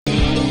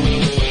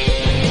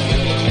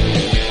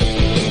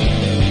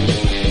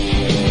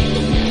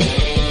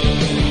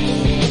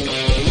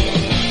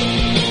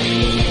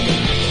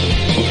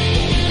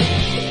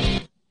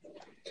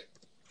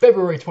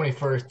February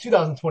 21st,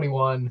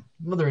 2021.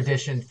 Another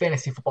edition,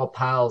 Fantasy Football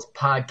Pals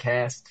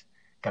podcast.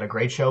 Got a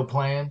great show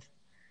planned.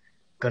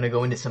 Going to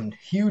go into some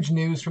huge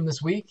news from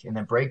this week and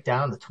then break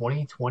down the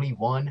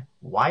 2021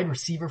 wide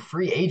receiver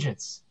free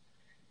agents.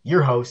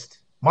 Your host,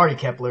 Marty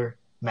Kepler,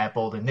 Matt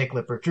Bolden, Nick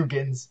Lipper, Drew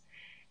Gittins,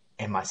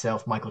 and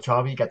myself, Michael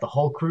Chauvy. Got the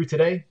whole crew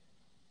today.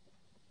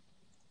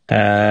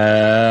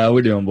 How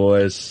we doing,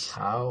 boys?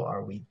 How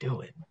are we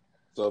doing?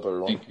 What's up,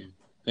 everyone? Thank you.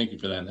 Thank you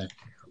for that, Nick.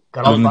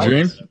 Got all Living the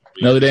dream? fights?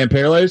 Another day in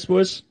paradise,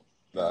 boys?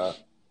 Nah.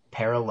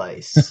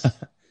 Paralyze.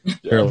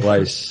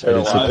 Paradise. I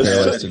didn't say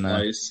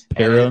Paradise.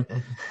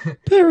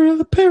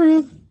 paradise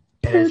tonight.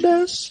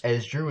 Paradise.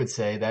 As Drew would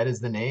say, that is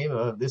the name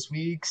of this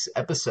week's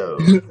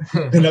episode.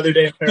 Another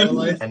day in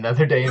paradise.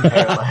 Another day in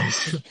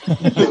paradise.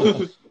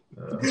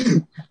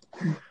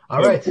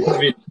 All right.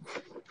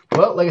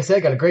 Well, like I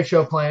said, got a great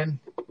show planned.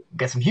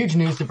 Got some huge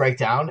news to break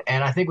down.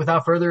 And I think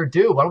without further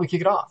ado, why don't we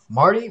kick it off?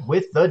 Marty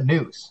with the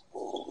news.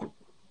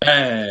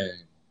 Bang.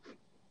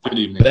 Good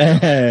evening.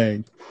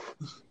 Bang.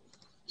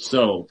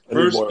 So,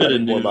 first bit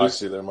of news.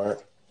 Moxie there,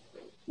 Mark.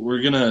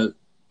 We're gonna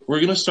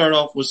start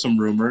off with some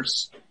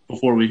rumors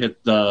before we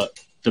hit the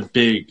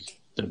big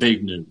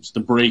news, the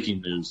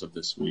breaking news of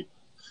this week.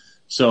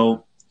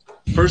 So,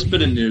 first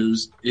bit of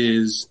news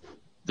is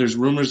there's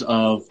rumors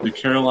of the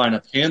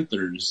Carolina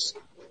Panthers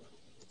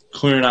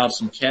clearing out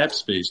some cap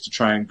space to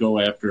try and go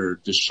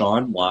after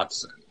Deshaun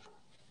Watson.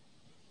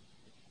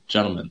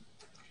 Gentlemen,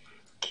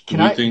 Can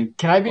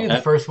I be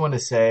the first one to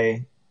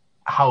say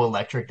how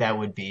electric that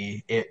would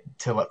be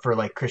for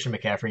like Christian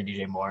McCaffrey and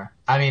DJ Moore?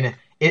 I mean,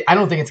 I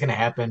don't think it's going to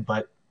happen,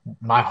 but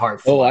my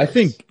heart. Oh, I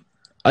think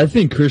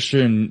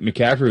Christian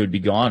McCaffrey would be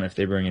gone if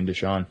they bring in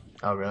Deshaun.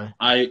 Oh, really?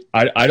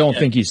 I don't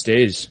think he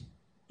stays.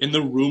 In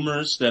the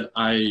rumors that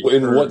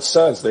In what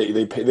sense?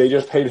 They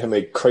just paid him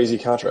a crazy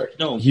contract.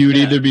 No, He would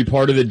either be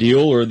part of the deal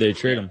or they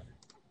trade him.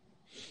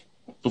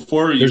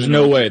 before There's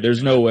no way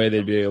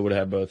they'd be able to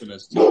have both.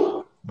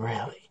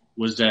 Really?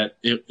 Was that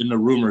in the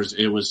rumors?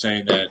 It was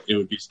saying that it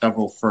would be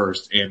several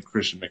first and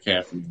Christian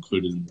McCaffrey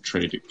included in the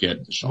trade to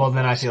get Deshaun. Well,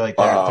 then I feel like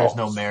there's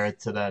no merit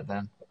to that.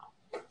 Then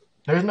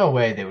there's no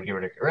way they would get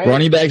rid of it, right?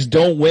 Running backs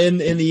don't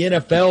win in the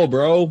NFL,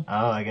 bro.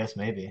 Oh, I guess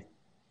maybe.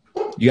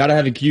 You got to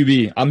have a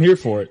QB. I'm here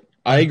for it.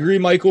 I agree,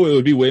 Michael. It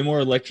would be way more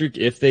electric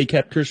if they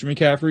kept Christian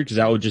McCaffrey because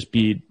that would just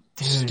be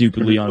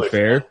stupidly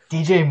unfair.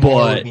 DJ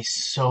Moore would be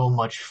so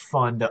much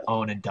fun to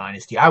own in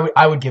Dynasty.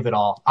 I would give it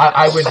all.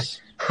 I would.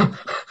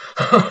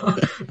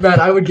 Man,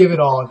 I would give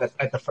it all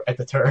at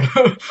the turn.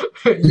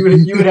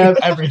 you would have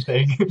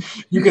everything.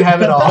 You could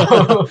have it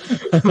all.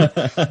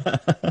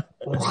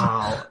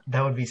 Wow,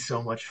 that would be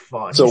so much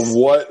fun. So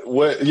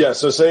what? Yeah.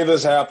 So say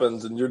this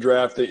happens and you're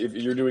drafting. If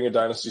you're doing a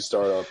dynasty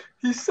startup,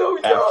 He's so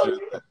young.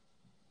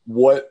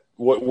 Where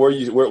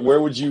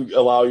would you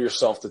allow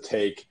yourself to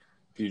take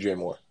DJ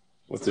Moore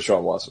with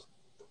Deshaun Watson?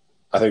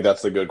 I think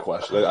that's the good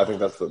question. I think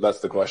that's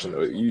the question.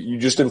 You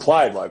just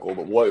implied, Michael,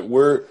 but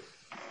we're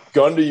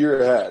gun to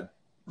your head.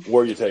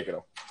 Where are you taking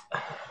him?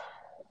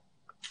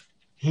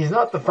 He's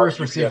not the first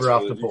receiver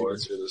off the board.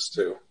 You can this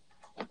too.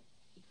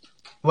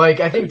 Like,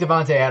 I think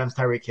Devontae Adams,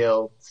 Tyreek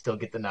Hill still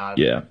get the nod.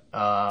 Yeah.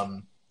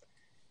 I'm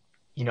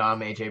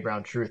A.J.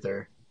 Brown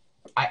truther.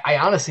 I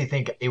honestly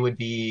think he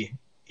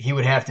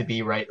would have to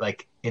be right,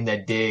 like, in the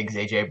Diggs,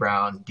 A.J.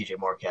 Brown, DJ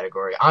Moore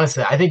category.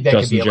 Honestly, I think that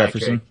Justin could be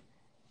electric. Jefferson.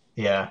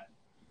 Yeah.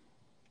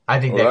 I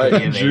think that could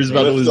be amazing. Drew's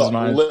about to lose his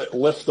mind.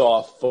 Lift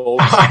off,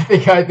 folks. I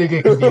think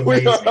it could be We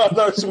amazing. are on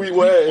our sweet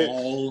way.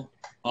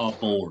 all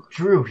aboard.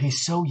 Drew,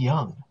 he's so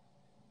young.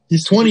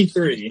 He's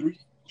 23.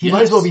 He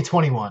might as well be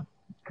 21.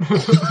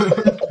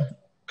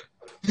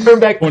 Turn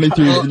back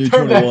 23 is the new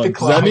turn back 21.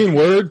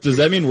 the Does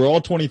that mean we're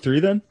all 23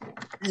 then?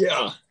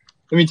 Yeah.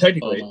 I mean,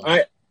 technically,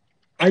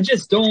 I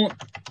just don't.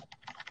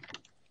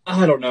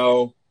 I don't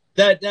know.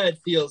 That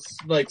feels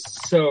like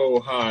so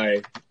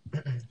high.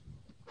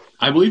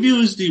 I believe he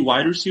was the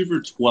wide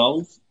receiver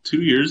 12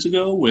 2 years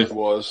ago with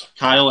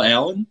Kyle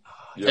Allen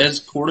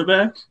as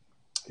quarterback.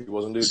 He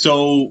was indeed.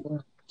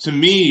 So, to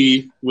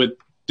me, with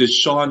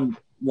Deshaun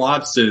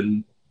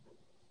Watson,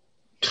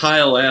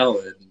 Kyle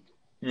Allen,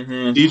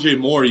 DJ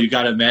Moore, you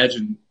got to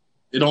imagine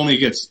it only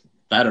gets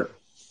better.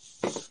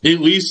 At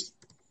least,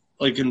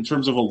 like, in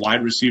terms of a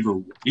wide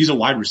receiver, he's a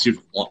wide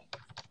receiver one.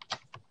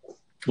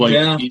 Like,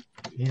 Yeah.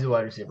 He's a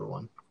wide receiver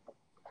one.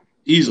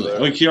 Easily.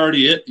 Like, he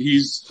already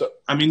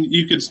I mean,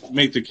 you could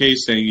make the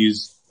case saying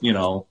he's,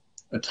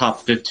 a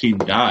top 15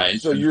 guy.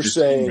 So you're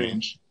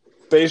saying,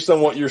 based on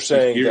what you're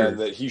saying, then,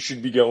 that he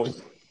should be going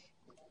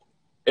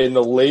in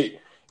the late,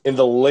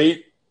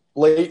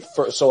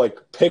 so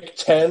like pick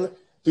 10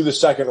 through the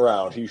second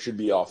round, he should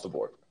be off the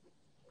board.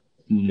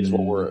 Is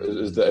what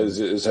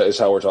is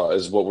how we're talking,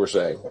 is what we're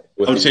saying.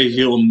 I would say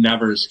he'll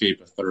never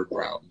escape a third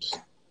round.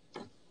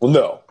 Well,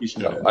 no,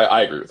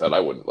 I agree with that. I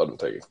wouldn't let him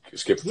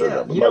skip the third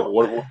round.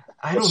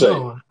 I don't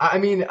know. I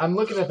mean, I'm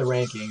looking at the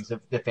rankings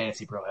that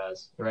Fantasy Pro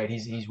has. Right,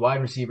 he's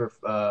wide receiver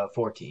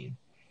 14.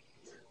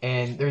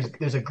 And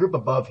there's a group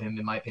above him,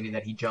 in my opinion,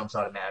 that he jumps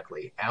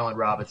automatically. Allen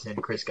Robinson,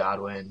 Chris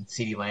Godwin,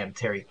 CeeDee Lamb,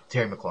 Terry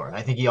McLaurin.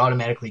 I think he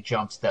automatically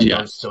jumps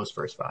those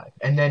first 5.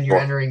 And then you're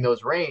entering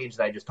those range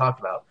that I just talked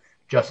about.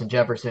 Justin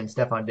Jefferson,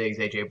 Stephon Diggs,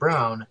 A.J.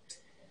 Brown.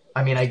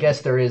 I mean, I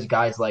guess there is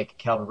guys like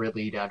Calvin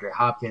Ridley, DeAndre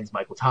Hopkins,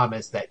 Michael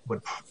Thomas that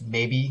would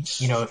maybe,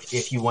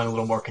 if you want a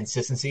little more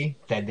consistency,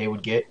 that they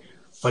would get.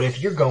 But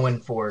if you're going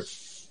for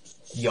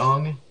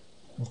young,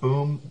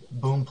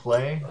 boom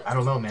play, I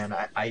don't know, man.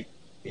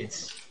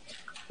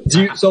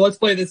 So let's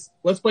play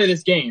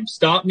this game.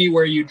 Stop me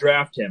where you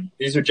draft him.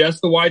 These are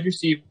just the wide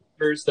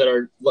receivers that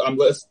are.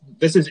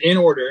 This is in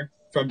order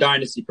from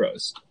Dynasty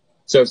Pros.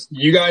 So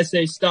you guys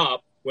say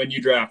stop when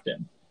you draft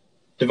him.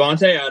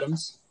 Devontae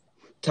Adams,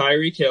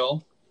 Tyreek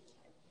Hill,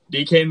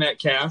 DK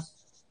Metcalf,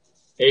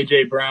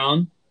 AJ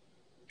Brown,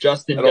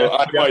 Justin Jefferson.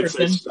 I might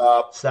say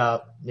stop.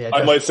 Stop. Yeah,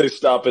 I might say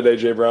stop at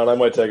AJ Brown. I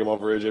might take him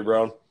over AJ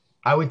Brown.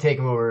 I would take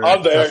him over.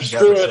 I'm there. Justin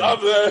Screw Jefferson. it.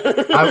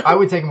 I'm there. I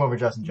would take him over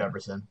Justin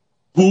Jefferson.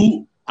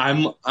 Who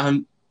I'm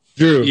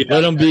Drew, yeah,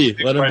 let him be.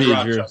 Let him right be,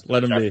 around Drew. Justin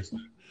Let him be.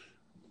 Jefferson.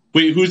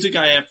 Wait, who's the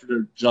guy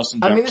after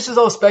Justin Jefferson? I mean, this is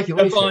all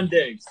speculation. Stephon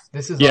Diggs.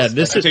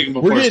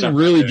 We're getting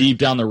really deep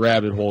down the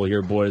rabbit hole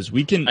here, boys.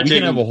 We can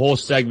have a whole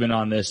segment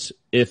on this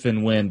if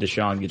and when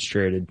Deshaun gets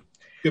traded.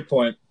 Good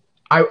point.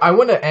 I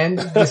want to end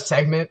this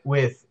segment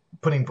with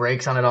putting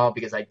brakes on it all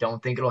because I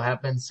don't think it'll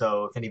happen.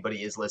 So if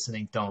anybody is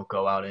listening, don't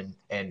go out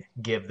and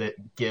give the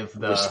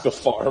risk the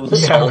farm.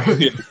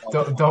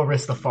 Don't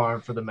risk the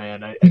farm for the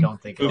man. I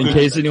don't think. In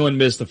case anyone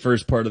missed the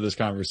first part of this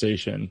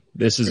conversation,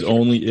 this is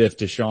only if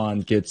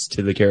Deshaun gets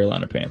to the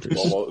Carolina Panthers.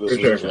 Well,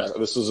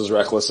 this is as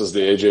reckless as the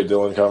AJ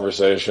Dillon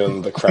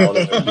conversation, the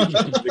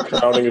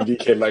crowning of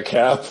DK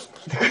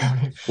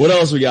Metcalf. What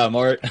else we got,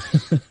 Mart?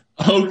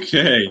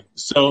 Okay,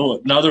 so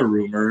another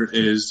rumor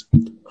is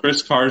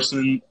Chris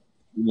Carson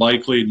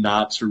likely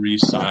not to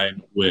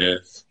re-sign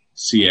with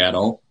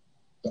Seattle.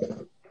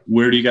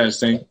 Where do you guys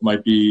think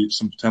might be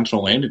some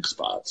potential landing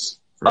spots?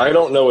 I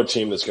don't know a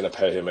team that's going to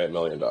pay him $8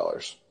 million.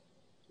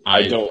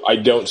 I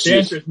don't see. The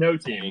answer is no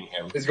team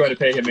is going to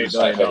pay him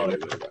 $8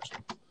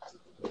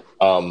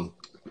 million.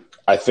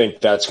 I think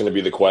that's going to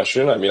be the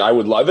question. I mean, I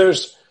would love.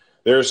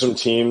 There are some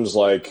teams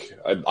like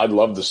I'd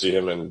love to see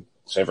him in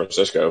San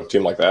Francisco, a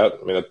team like that.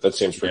 I mean, that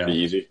seems pretty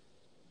easy.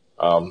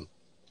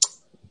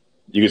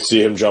 You could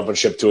see him jumping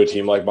ship to a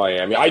team like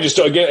Miami. I just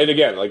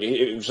again, like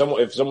if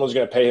someone's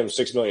going to pay him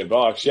 $6 million,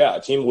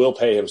 a team will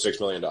pay him $6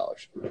 million,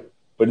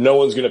 but no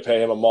one's going to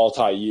pay him a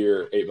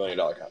multi-year $8 million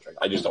contract.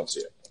 I just don't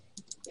see it.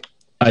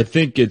 I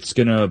think it's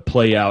going to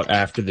play out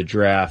after the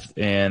draft,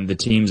 and the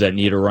teams that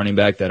need a running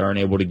back that aren't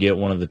able to get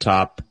one of the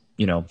top,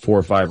 4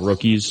 or 5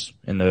 rookies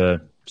in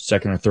the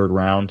second or third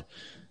round,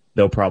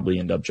 they'll probably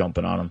end up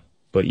jumping on him.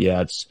 But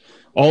yeah, it's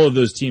all of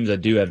those teams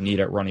that do have need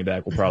at running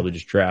back will probably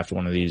just draft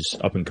one of these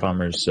up and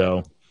comers.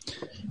 So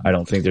I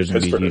don't think there's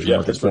going to be a huge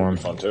market for him.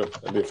 Fun too.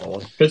 That'd be a fun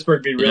one.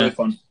 Pittsburgh would be really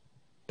fun.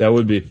 That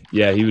would be.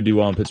 Yeah, he would do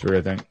well in Pittsburgh,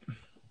 I think.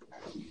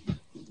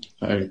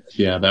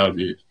 Yeah, that would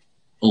be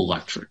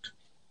electric.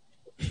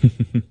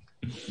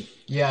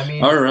 Yeah, I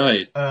mean, all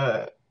right.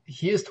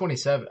 He is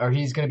 27, or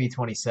he's going to be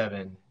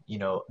 27.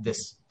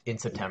 This in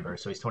September,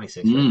 so he's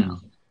 26 right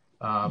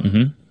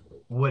now.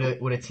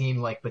 Would a team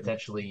like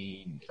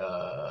potentially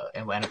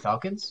Atlanta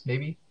Falcons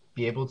maybe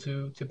be able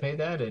to pay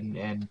that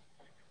and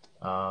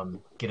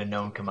get a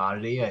known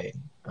commodity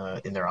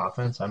in their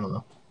offense? I don't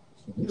know.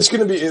 It's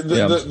going to be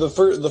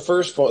the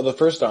first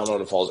domino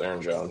to fall is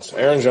Aaron Jones.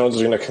 Aaron Jones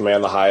is going to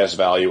command the highest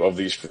value of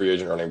these free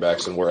agent running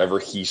backs, and wherever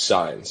he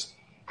signs,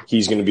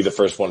 he's going to be the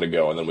first one to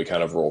go, and then we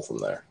kind of roll from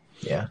there.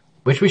 Yeah,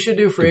 which we should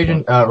do free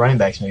agent running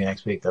backs maybe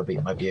next week.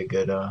 Might be a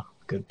good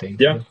thing.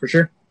 Yeah, for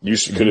sure. You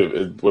could have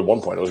at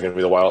one point. It was going to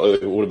be it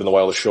would have been the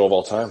wildest show of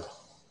all time.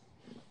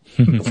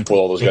 Before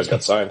all those guys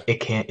got signed.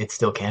 It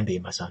still can be,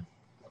 my son.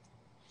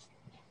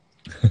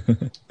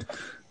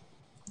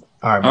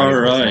 All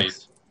right.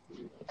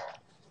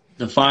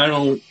 The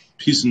final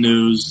piece of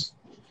news,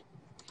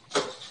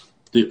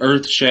 the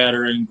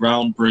earth-shattering,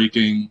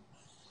 groundbreaking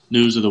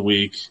news of the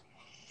week: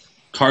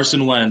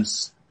 Carson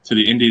Wentz to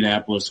the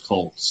Indianapolis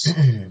Colts.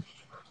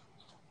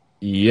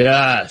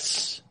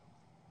 Yes.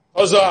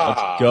 Huzzah!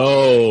 Let's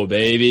go,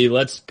 baby.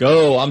 Let's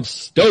go. I'm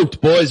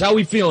stoked, boys. How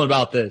we feeling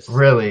about this?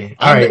 Really?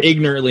 I'm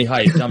ignorantly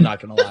hyped. I'm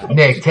not going to lie.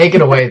 Nick, take it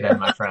away then,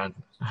 my friend.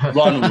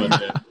 Run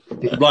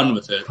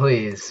with it.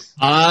 Please.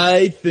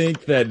 I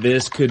think that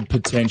this could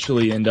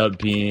potentially end up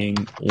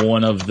being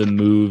one of the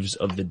moves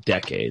of the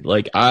decade.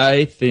 Like,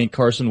 I think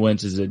Carson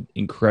Wentz is an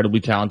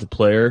incredibly talented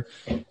player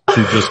who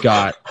just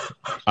got,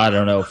 I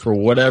don't know, for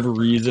whatever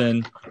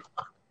reason,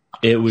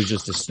 it was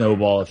just a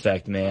snowball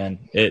effect,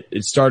 man.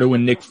 It started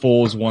when Nick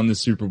Foles won the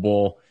Super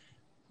Bowl,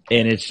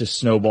 and it's just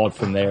snowballed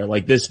from there.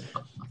 Like this.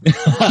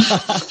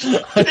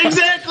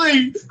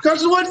 Exactly.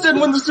 Carson Wentz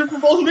didn't win the Super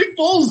Bowl. Nick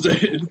Foles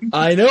did.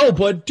 I know,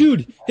 but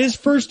dude, his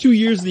first 2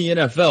 years in the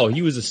NFL,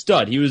 he was a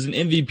stud. He was an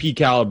MVP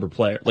caliber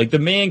player. Like the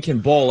man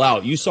can ball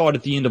out. You saw it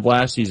at the end of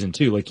last season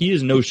too. Like he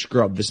is no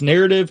scrub. This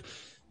narrative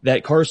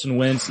that Carson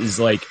Wentz is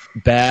like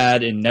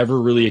bad and never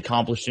really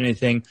accomplished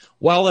anything.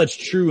 While that's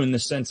true in the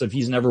sense of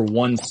he's never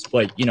won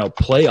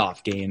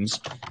playoff games,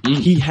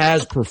 he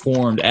has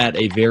performed at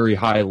a very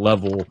high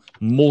level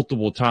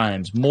multiple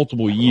times,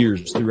 multiple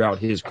years throughout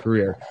his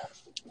career.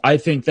 I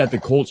think that the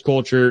Colts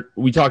culture,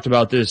 we talked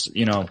about this,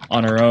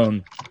 on our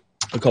own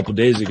a couple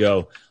days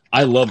ago.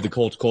 I love the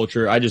Colts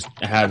culture. I just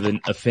have an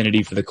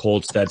affinity for the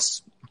Colts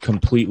that's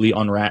completely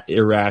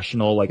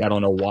irrational. Like, I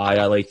don't know why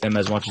I like them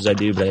as much as I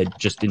do, but I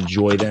just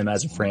enjoy them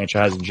as a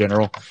franchise in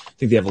general. I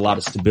think they have a lot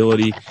of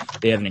stability.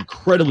 They have an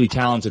incredibly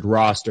talented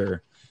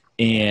roster,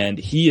 and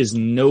he is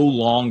no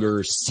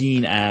longer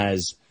seen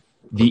as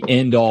the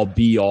end-all,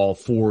 be-all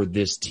for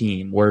this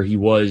team where he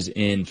was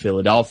in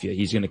Philadelphia.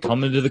 He's going to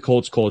come into the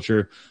Colts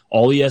culture.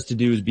 All he has to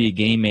do is be a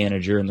game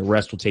manager, and the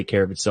rest will take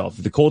care of itself.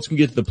 If the Colts can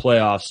get to the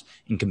playoffs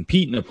and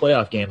compete in a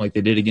playoff game like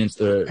they did against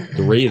the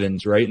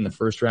Ravens, right, in the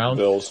first round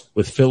Bills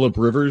with Phillip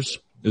Rivers.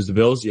 It was the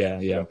Bills?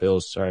 Yeah,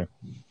 Bills, sorry.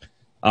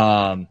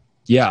 I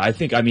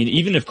think,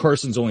 even if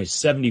Carson's only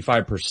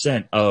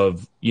 75%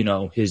 of,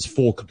 his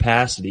full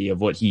capacity of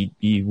what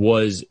he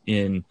was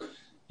in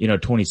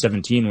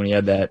 2017 when he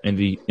had that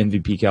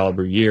MVP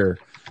caliber year,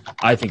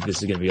 I think this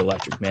is going to be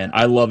electric, man.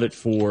 I love it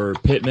for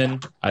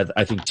Pittman.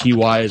 I think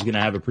T.Y. is going to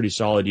have a pretty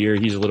solid year.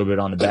 He's a little bit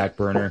on the back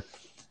burner.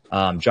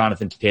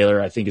 Jonathan Taylor,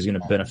 I think, is going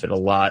to benefit a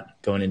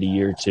lot going into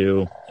year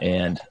 2,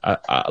 and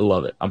I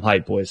love it. I'm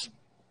hyped, boys.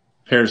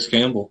 Paris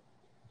Campbell.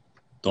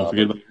 Don't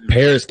forget about him.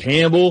 Paris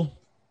Campbell.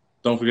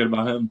 Don't forget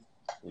about him.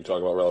 We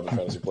talk about relevant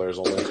fantasy players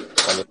only.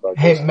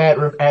 Hey, Matt,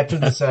 after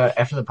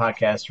the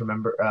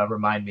podcast,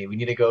 remind me, we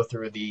need to go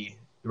through the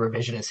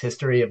revisionist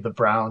history of the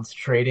Browns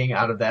trading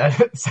out of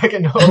that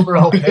second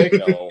overall pick.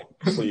 No,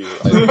 please.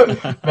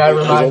 Matt,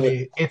 remind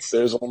me.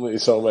 There's only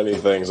so many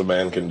things a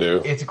man can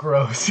do. It's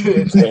gross.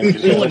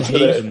 Dylan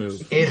hates the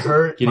move. It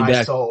hurt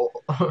my soul.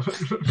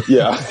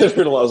 Yeah, it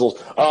hurt a lot of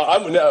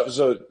souls.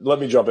 So let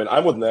me jump in.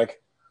 I'm with Nick.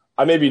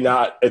 I may be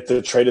not at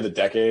the trade of the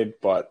decade,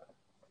 but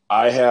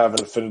I have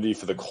an affinity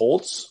for the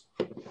Colts.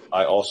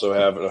 I also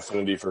have an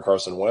affinity for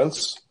Carson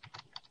Wentz.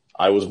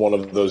 I was one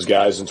of those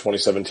guys in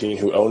 2017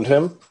 who owned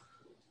him,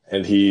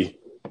 and he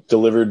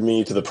delivered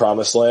me to the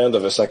promised land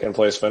of a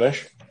second-place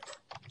finish.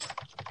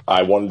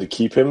 I wanted to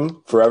keep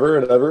him forever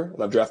and ever,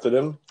 and I've drafted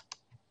him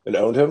and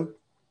owned him,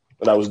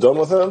 and I was done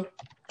with him,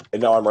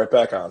 and now I'm right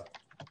back on.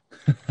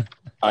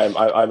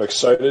 I'm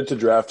excited to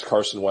draft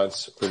Carson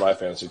Wentz for my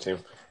fantasy team.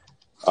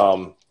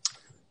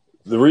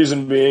 The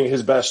reason being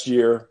his best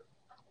year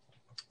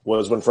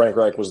was when Frank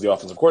Reich was the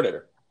offensive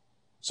coordinator.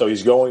 So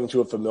he's going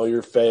to a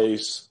familiar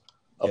face,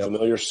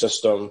 familiar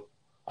system.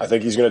 I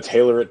think he's going to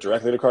tailor it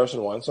directly to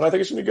Carson Wentz, and I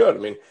think it's going to be good. I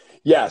mean,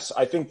 yes,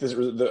 I think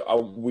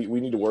we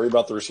need to worry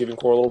about the receiving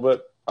core a little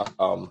bit.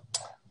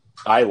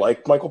 I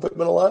like Michael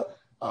Pittman a lot.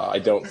 I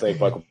don't think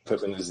Michael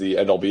Pittman is the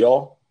end-all,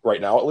 be-all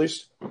right now, at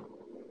least.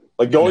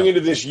 Like going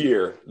into this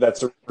year,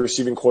 that's a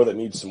receiving core that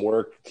needs some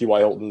work. T.Y.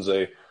 Hilton's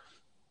a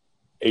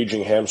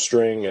aging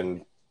hamstring,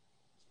 and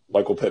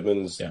Michael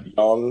Pittman's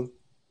young,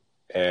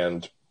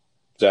 and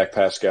Zach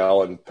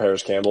Pascal and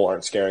Paris Campbell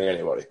aren't scaring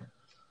anybody.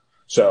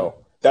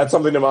 So that's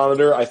something to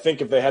monitor. I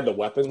think if they had the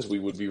weapons, we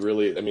would be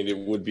really – it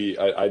would be –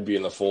 I'd be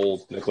in the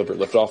full Nick Lippert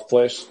liftoff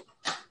place.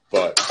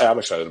 But I'm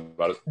excited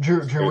about it.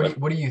 Drew,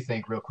 what do you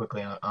think real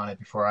quickly on it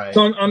before I –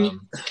 So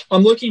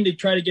I'm looking to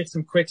try to get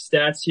some quick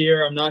stats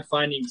here. I'm not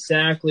finding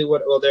exactly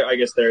what – well, there. I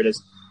guess there it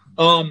is.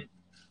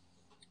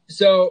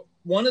 So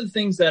one of the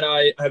things that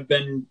I have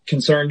been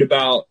concerned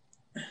about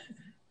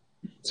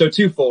 – so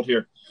twofold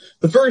here.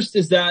 The first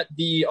is that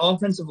the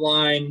offensive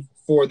line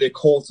for the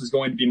Colts is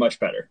going to be much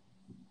better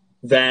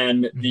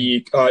than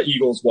the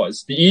Eagles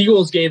was. The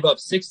Eagles gave up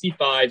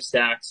 65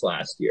 sacks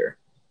last year.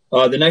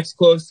 The next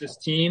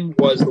closest team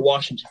was the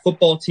Washington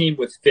football team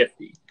with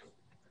 50.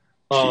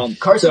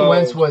 Carson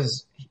Wentz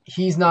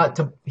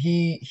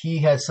he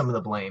has some of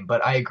the blame,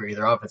 but I agree.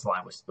 Their offensive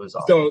line was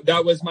awful. So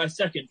that was my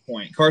second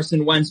point.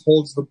 Carson Wentz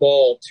holds the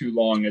ball too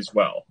long as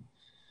well.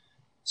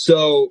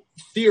 So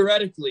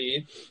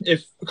theoretically,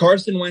 if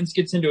Carson Wentz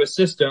gets into a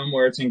system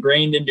where it's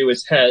ingrained into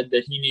his head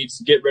that he needs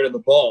to get rid of the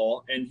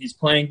ball and he's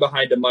playing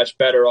behind a much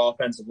better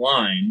offensive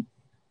line,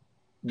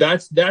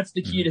 that's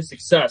the key to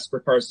success for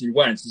Carson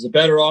Wentz is a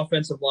better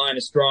offensive line,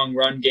 a strong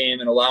run game,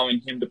 and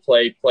allowing him to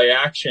play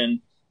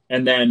action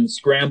and then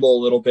scramble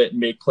a little bit and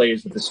make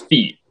plays with his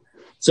feet.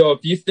 So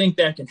if you think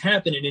that can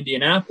happen in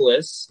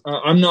Indianapolis,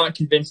 I'm not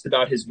convinced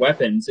about his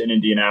weapons in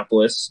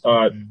Indianapolis,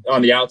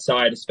 on the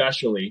outside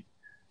especially.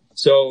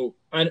 So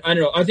I don't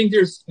know. I think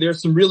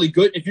there's some really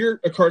good. If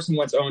you're a Carson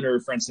Wentz owner,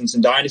 for instance, in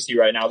Dynasty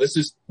right now, this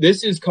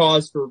is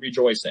cause for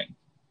rejoicing.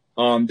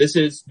 This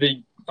is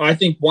I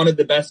think one of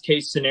the best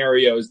case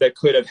scenarios that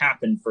could have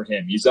happened for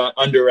him. He's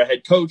under a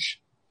head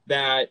coach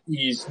that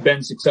he's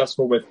been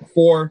successful with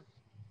before.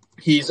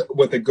 He's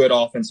with a good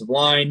offensive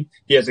line.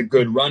 He has a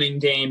good running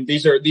game.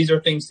 These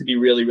are things to be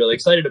really, really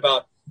excited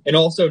about, and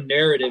also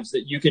narratives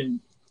that you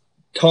can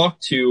talk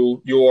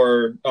to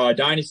your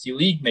Dynasty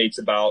league mates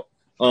about.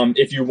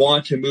 If you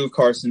want to move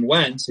Carson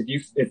Wentz,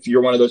 if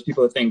you're one of those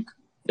people that think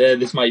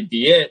this might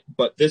be it,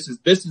 but this is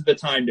the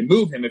time to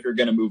move him if you're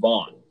going to move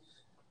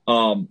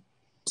on.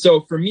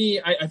 So for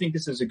me, I think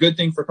this is a good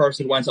thing for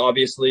Carson Wentz.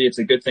 Obviously, it's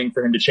a good thing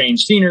for him to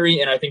change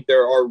scenery, and I think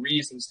there are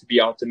reasons to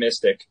be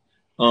optimistic.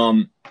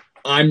 I'm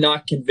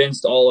not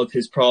convinced all of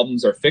his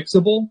problems are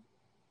fixable,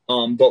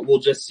 but we'll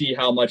just see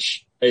how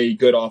much a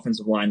good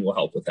offensive line will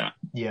help with that.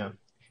 Yeah.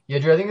 Yeah,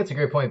 Drew, I think that's a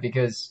great point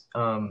because,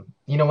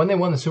 when they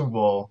won the Super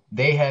Bowl,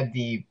 they had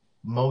the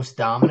most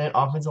dominant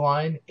offensive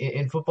line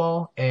in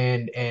football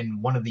and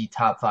one of the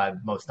top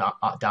 5 most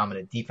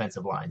dominant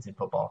defensive lines in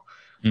football.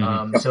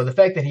 Mhm. So the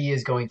fact that he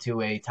is going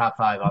to a top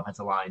 5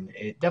 offensive line,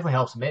 it definitely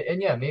helps him.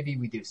 And yeah, maybe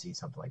we do see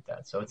something like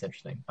that. So it's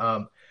interesting.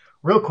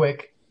 Real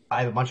quick,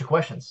 I have a bunch of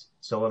questions,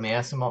 so let me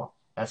ask them all.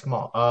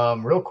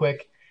 Real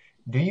quick,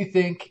 do you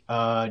think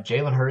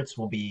Jalen Hurts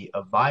will be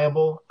a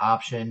viable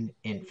option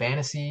in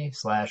fantasy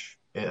 /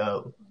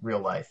 real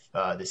life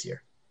this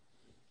year?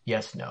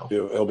 Yes, no.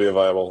 He'll be a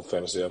viable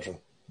fantasy option.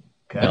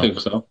 Okay. I think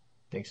so.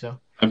 Think so?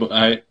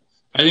 I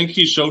think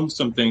he showed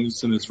some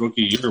things in his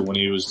rookie year when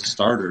he was the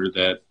starter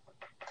that,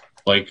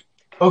 like,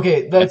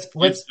 Okay,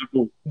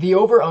 the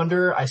over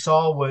under I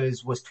saw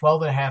was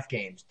 12 and a half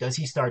games. Does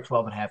he start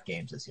 12 and a half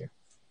games this year?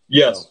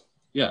 Yes.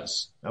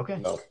 yes. Okay.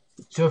 No.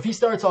 So if he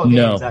starts all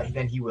No. games,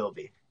 then he will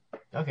be.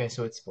 Okay,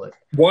 so it's split.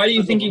 Why do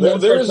you think he There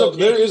won't start is 12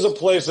 there games? is a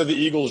place that the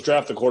Eagles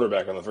draft a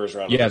quarterback in the first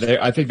round. Yeah,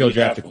 I think they'll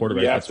draft a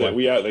quarterback. That's why.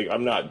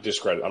 I'm not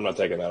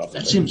taking that off.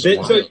 That seems So,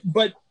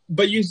 wild.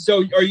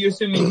 so are you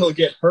assuming he'll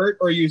get hurt,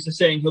 or are you just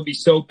saying he'll be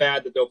so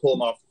bad that they'll pull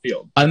him off the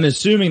field? I'm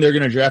assuming they're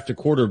going to draft a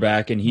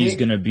quarterback, and he's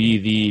going to be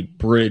the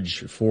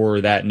bridge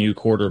for that new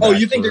quarterback. Oh,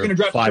 you think they're going to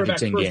draft a 5 to quarterback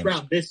 10 first games.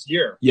 round this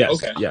year? Yes.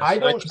 Okay. Yes.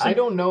 I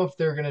don't know if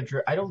they're gonna.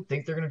 I don't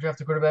think they're gonna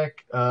draft a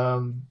quarterback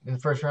in the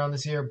first round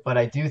this year. But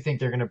I do think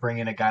they're gonna bring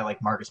in a guy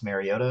like Marcus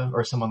Mariota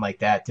or someone like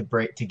that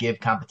to give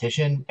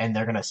competition, and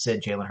they're gonna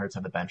sit Jalen Hurts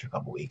on the bench a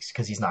couple weeks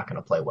because he's not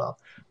gonna play well.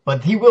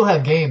 But he will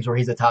have games where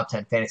he's a top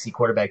 10 fantasy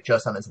quarterback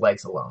just on his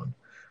legs alone.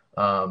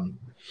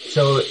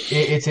 So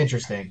it's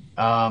interesting.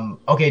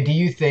 Okay, do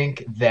you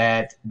think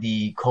that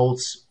the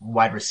Colts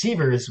wide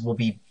receivers will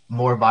be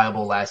more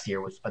viable last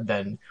year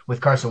than with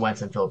Carson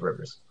Wentz and Phillip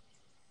Rivers?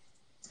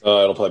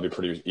 It'll probably be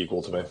pretty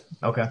equal to me.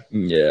 Okay.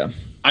 Yeah.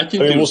 I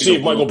think We'll see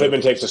if Michael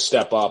Pittman takes a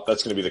step up.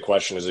 That's going to be the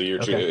question: is a year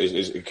two?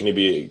 Okay. Can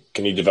he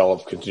continue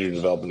to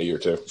develop in a year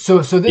 2? So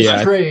this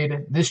Yeah.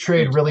 trade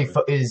really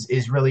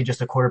is really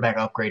just a quarterback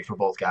upgrade for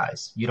both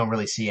guys. You don't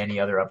really see any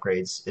other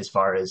upgrades as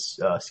far as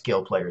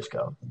skill players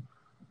go.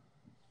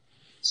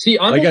 See,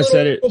 I'm Like I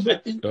said, I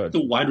think the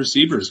wide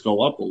receivers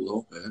go up a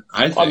little bit.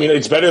 I mean,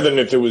 it's better than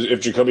if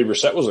Jacoby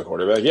Brissett was the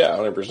quarterback. Yeah,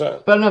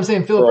 100%. But I'm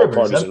saying Phillip For all Rivers.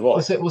 parties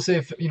involved. We'll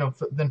say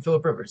then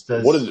Phillip Rivers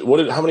does.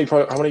 How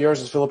many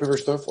yards does Phillip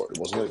Rivers throw for?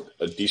 Wasn't it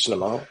a decent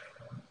amount?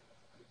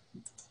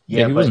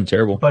 Yeah, he wasn't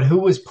terrible. But who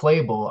was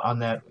playable on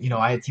that?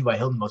 I had T.Y.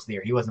 Hilton most of the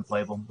year. He wasn't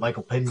playable.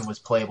 Michael Pittman was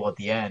playable at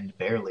the end,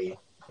 barely.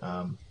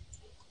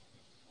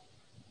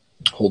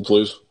 Hold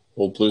please.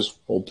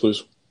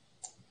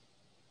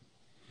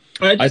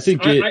 I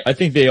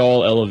think they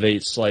all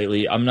elevate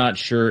slightly. I'm not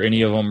sure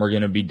any of them are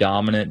going to be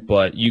dominant,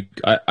 but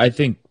I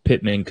think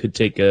Pittman could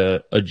take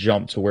a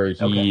jump to where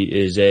he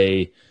is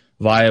a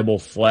viable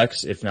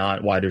flex, if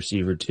not wide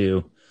receiver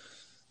too.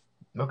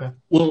 Okay.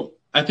 Well,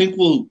 I think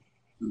we'll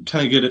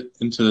kind of get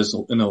into this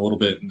in a little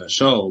bit in the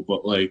show,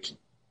 but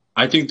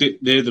I think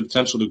they have the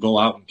potential to go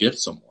out and get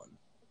someone.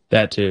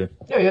 That too.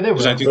 Yeah, they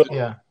will. I think-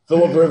 Yeah.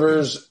 Phillip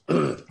Rivers,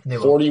 They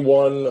will.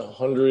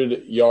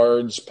 4,100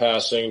 yards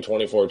passing,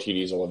 24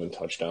 TDs, 11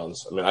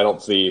 touchdowns. I mean, I don't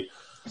see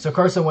So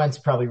Carson Wentz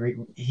probably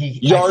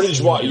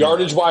yardage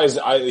wise.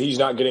 He's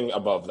not getting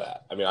above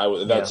that. I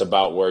mean, that's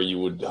about where you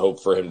would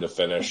hope for him to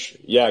finish.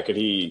 Yeah, could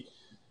he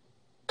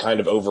kind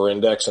of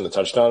over-index in the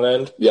touchdown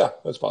end? Yeah,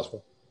 that's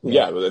possible.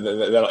 Yeah,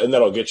 and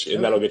that'll get you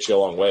a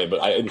long way.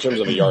 But in terms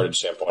of a yardage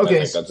standpoint,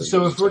 Okay, I think that's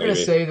so if we're going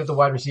to say that the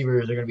wide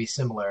receivers are going to be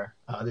similar,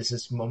 this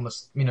is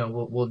almost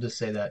we'll just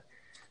say that.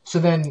 So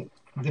then,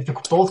 if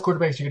both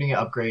quarterbacks are getting an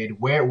upgrade,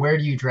 where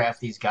do you draft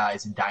these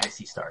guys in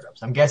dynasty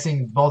startups? I'm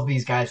guessing both of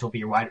these guys will be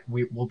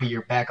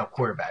your backup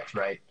quarterbacks,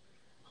 right?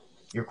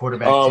 Your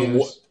quarterback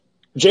twos.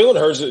 Jalen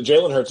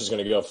Hurts is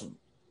going to go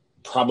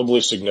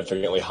probably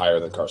significantly higher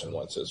than Carson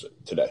Wentz is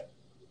today.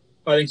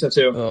 I think so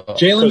too.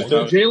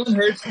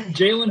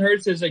 Jalen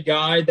Hurts is a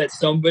guy that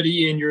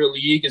somebody in your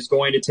league is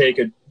going to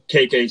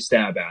take a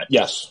stab at.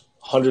 Yes,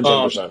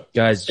 110%.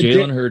 Guys,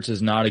 Jalen Hurts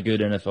is not a good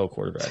NFL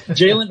quarterback.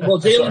 Jalen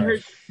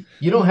Hurts.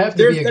 You don't have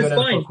to be a good that's NFL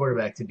fine.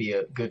 quarterback to be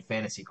a good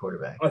fantasy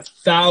quarterback.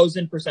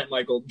 1,000%,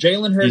 Michael.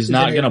 Jalen Hurts. He's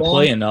not going to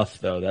play enough,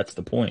 though. That's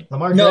the point.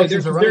 Lamar No,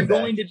 Jackson's a running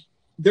back.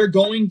 they're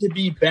going to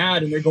be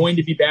bad, and they're going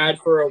to be bad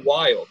for a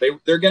while.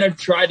 They're going to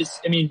try to.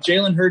 I mean,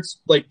 Jalen Hurts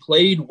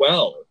played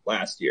well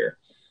last year,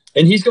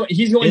 and he's going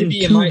to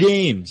be in 2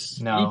 games.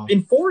 No,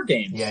 in 4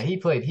 games. Yeah, he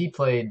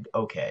played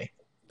okay.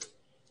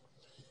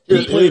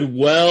 He played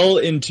well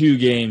in 2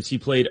 games. He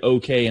played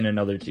okay in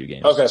another 2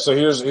 games. Okay, so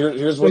here's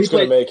what's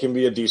going to make him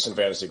be a decent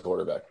fantasy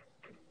quarterback.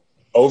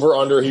 Over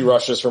under, he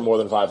rushes for more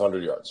than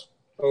 500 yards.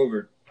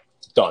 Over.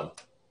 Done.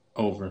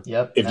 Over.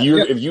 Yep. If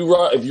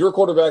you're a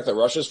quarterback that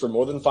rushes for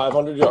more than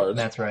 500 yards,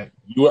 That's right.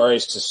 you are a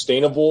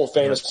sustainable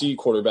fantasy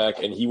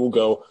quarterback, and he will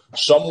go.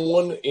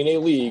 Someone in a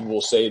league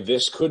will say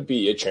this could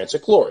be a chance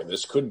at glory.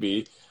 This could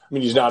be. I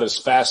mean, he's not as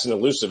fast and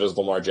elusive as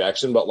Lamar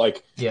Jackson, but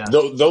like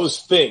those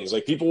things,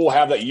 like people will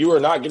have that. You are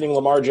not getting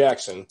Lamar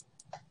Jackson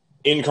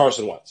in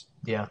Carson Wentz.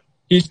 Yeah.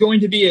 There's going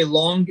to be a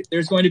long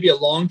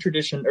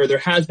tradition, or there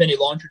has been a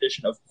long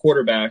tradition of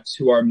quarterbacks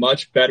who are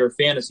much better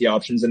fantasy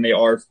options than they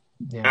are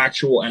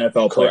actual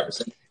NFL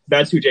players.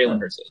 That's who Jalen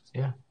Hurts is.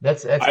 Yeah,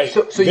 that's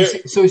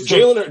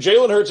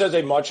Jalen Hurts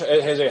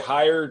has a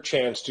higher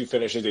chance to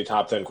finish as a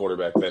top 10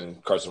 quarterback than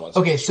Carson Wentz.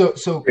 Okay, so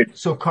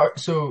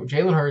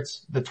Jalen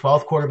Hurts, the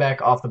 12th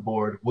quarterback off the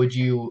board. Would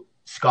you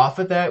scoff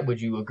at that? Would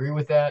you agree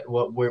with that?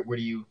 Where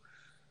do you?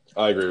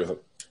 I agree with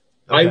it.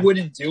 Okay. I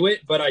wouldn't do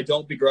it, but I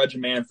don't begrudge a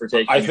man for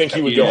taking. I think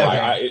he would go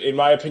higher. In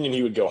my opinion,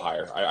 he would go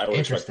higher. I would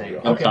Interesting.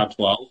 Expect him to go higher. Top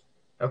 12.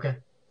 Okay.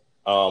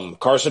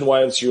 Carson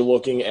Wentz, you're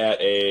looking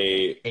at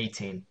a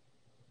 18.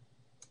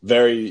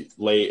 Very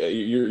late.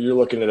 You're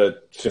looking at a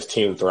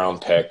 15th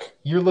round pick.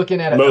 You're looking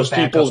at most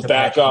people's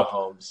backup.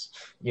 Mahomes.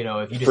 You know,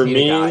 if you just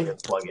need a guy to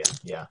plug in,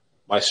 yeah.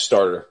 My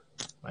starter.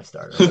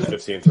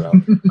 15th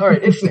round. All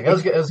right, interesting. That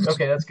was good.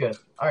 Okay, that's good.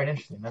 All right,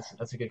 interesting.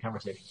 That's a good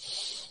conversation.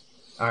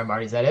 All right,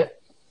 Marty, is that it?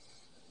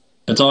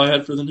 That's all I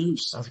had for the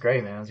news. That was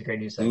great, man. That was a great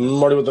news segment.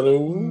 Marty with the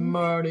news.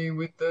 Marty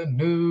with the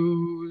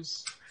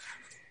news.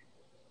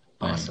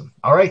 Awesome.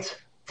 All right,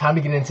 time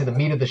to get into the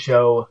meat of the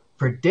show,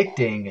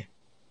 predicting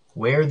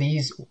where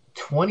these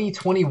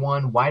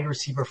 2021 wide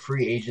receiver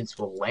free agents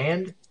will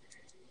land,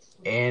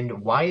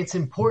 and why it's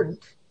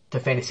important to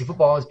fantasy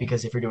football is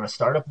because if you're doing a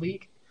startup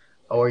league,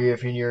 or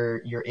if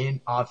you're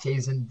in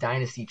off-season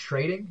dynasty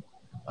trading,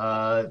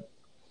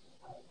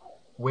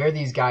 where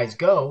these guys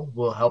go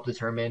will help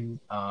determine,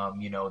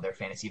 their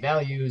fantasy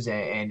values,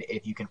 and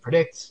if you can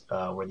predict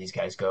where these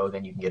guys go,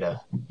 then you can get a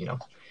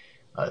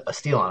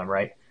steal on them,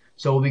 right?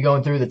 So we'll be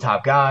going through the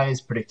top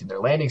guys, predicting their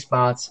landing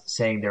spots,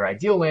 saying their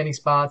ideal landing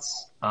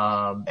spots,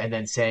 and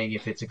then saying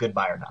if it's a good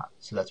buy or not.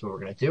 So that's what we're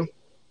going to do.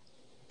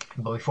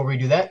 But before we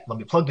do that, let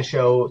me plug the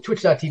show,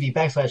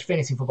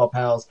 twitch.tv/Fantasy Football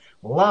Pals,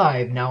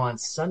 live now on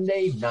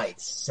Sunday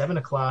nights, 7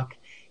 o'clock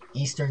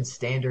Eastern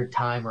Standard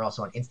Time. We're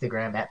also on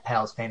Instagram at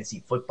Pals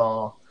Fantasy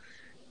Football,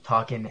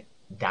 talking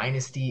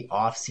Dynasty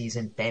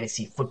off-season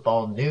fantasy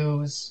football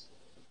news.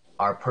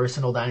 Our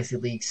personal Dynasty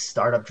League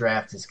startup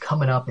draft is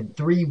coming up in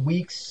 3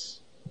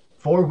 weeks.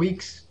 4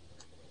 weeks.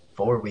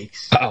 4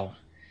 weeks. Wow.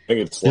 I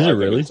think it's. Is it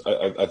really?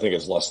 I think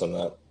it's less than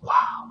that.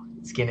 Wow,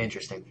 it's getting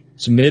interesting.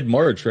 It's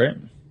mid-March, right?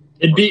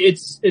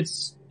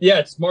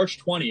 It's March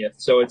 20th,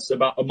 so it's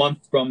about a month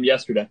from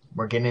yesterday.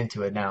 We're getting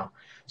into it now.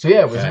 So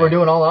yeah, we're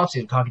doing all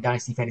offseason, talking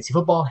Dynasty Fantasy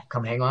Football.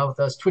 Come hang out with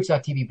us.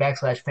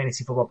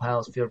 Twitch.tv/Fantasy Football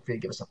Pals. Feel free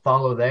to give us a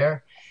follow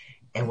there,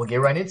 and we'll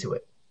get right into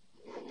it.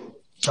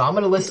 So I'm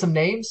going to list some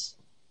names.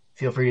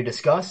 Feel free to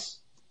discuss.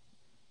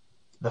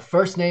 The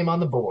first name on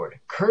the board,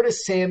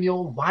 Curtis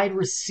Samuel, wide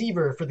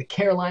receiver for the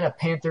Carolina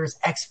Panthers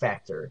X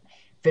Factor.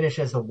 Finished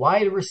as the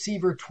wide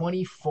receiver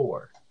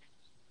 24.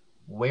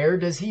 Where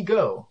does he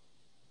go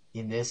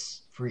in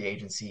this free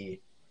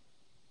agency?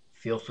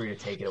 Feel free to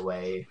take it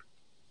away,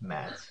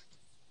 Matt.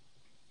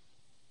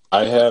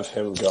 I have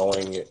him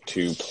going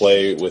to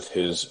play with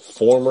his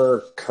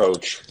former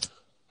coach,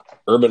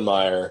 Urban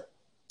Meyer,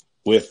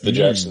 with the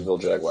Jacksonville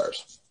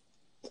Jaguars.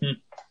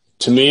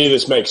 To me,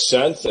 this makes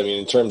sense. I mean,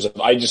 in terms of,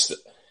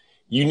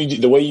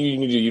 the way you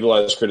need to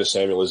utilize Curtis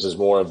Samuel is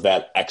more of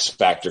that X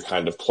factor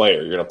kind of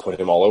player. You're going to put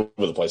him all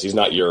over the place. He's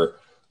not your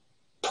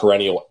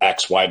perennial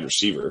X wide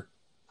receiver.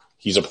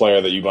 He's a player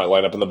that you might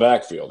line up in the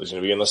backfield. He's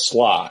going to be in the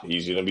slot.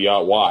 He's going to be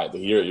out wide.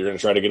 You're going to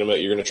try to get him.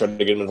 You're going to try to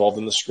get him involved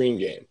in the screen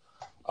game.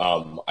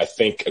 I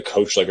think a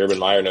coach like Urban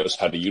Meyer knows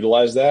how to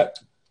utilize that.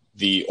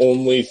 The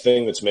only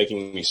thing that's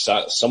making me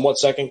somewhat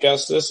second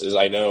guess this is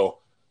I know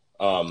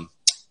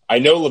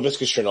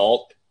Laviska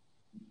Shenault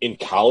in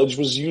college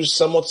was used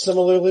somewhat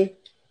similarly.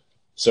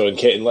 So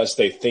unless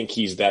they think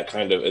he's that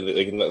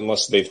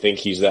unless they think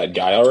he's that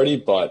guy already,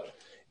 but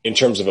in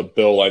terms of a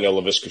build, I know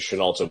Laviska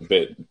Shenault's a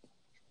bit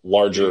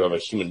larger of a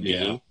human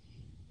being.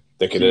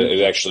 Yeah.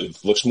 It actually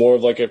looks more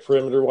of like a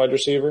perimeter wide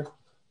receiver.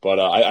 But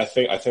I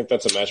think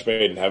that's a match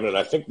made in heaven, and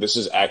I think this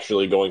is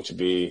actually going to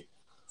be.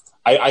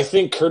 I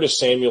think Curtis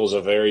Samuel is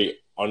a very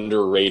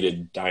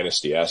underrated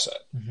dynasty asset.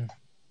 Mm-hmm.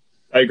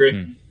 I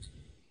agree.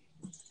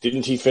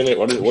 Didn't he finish?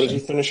 What did he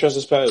finish as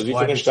his past? He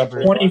finished up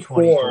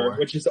 24,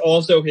 which is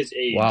also his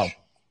age. Wow.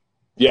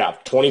 Yeah,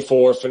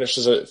 24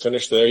 finished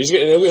there.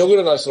 He'll get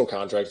a nice little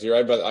contract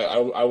here. But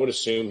I would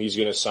assume he's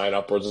going to sign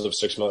upwards of a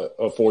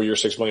 4-year,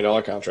 $6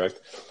 million contract,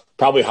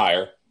 probably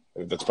higher.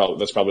 That's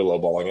probably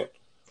lowballing it.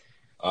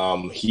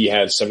 He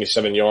had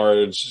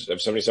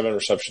 77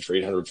 receptions for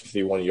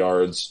 851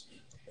 yards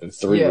and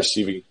 3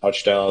 receiving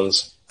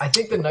touchdowns. I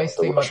think the nice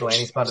thing about the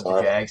landing spot of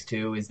the Jags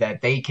too is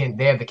that they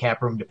have the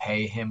cap room to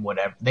pay him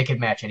whatever. They can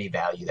match any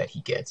value that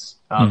he gets.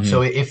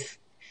 So if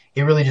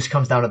it really just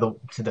comes down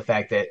to the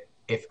fact that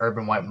if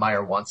Urban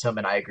Meyer wants him,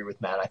 and I agree with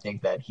Matt, I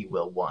think that he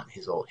will want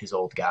his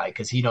old guy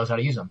because he knows how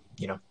to use him.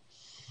 You know.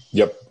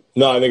 Yep.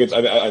 No, I think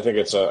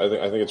it's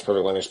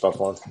perfect landing spot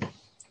for him.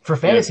 For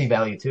fantasy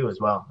value too, as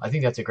well. I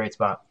think that's a great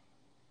spot.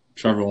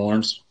 Trevor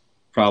Lawrence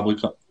probably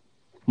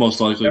most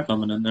likely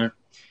coming in there.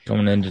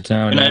 Coming into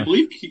town. And Yeah. I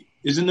believe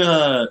isn't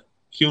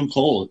Keelan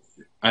Cole.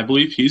 I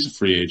believe he's a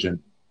free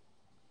agent.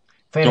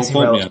 Fantasy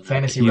quote me on relevant. that.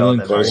 Fantasy Keelan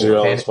relevant. Cole. Fantasy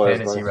relevant players,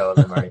 Fantasy Marty.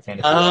 relevant, Marty.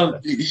 Fantasy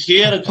relevant. He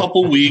had a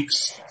couple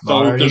weeks,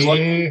 so there's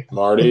like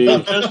Marty. Marty,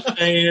 I'm just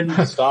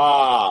saying.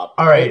 stop.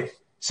 All right.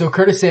 So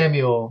Curtis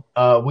Samuel,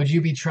 would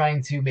you be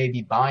trying to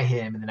maybe buy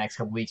him in the next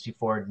couple weeks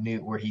before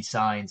where he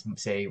signs,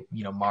 say,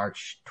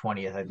 March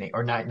 20th, I think,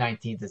 or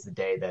 19th is the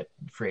day that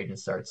free agent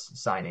starts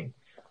signing?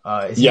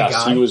 Is he a Yes,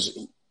 guy? he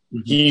was.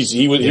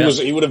 He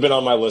would have been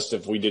on my list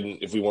if we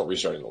weren't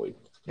restarting the league.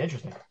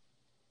 Interesting.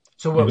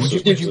 So what,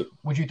 Mhm.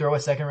 would you throw a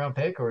second round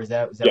pick, or is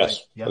that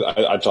Yes, yeah?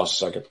 I'd toss a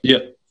second. Yeah.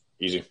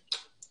 Easy.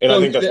 And I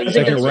So think that's I what you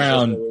think Second guys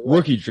round said.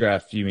 rookie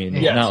draft, you mean?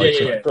 Yes, Not yeah, like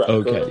yeah, yeah. Correct,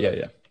 Okay, correct.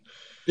 yeah.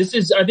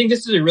 I think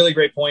this is a really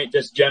great point,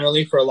 just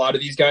generally for a lot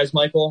of these guys,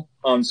 Michael.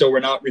 So we're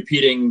not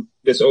repeating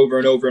this over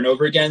and over and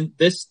over again.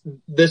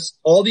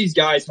 All these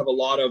guys have a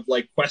lot of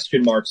like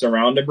question marks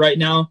around them right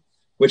now,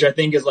 which I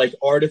think is like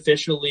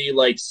artificially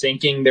like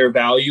sinking their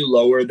value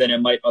lower than it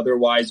might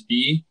otherwise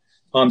be.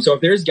 So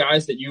if there's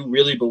guys that you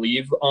really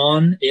believe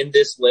on in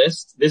this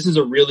list, this is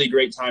a really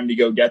great time to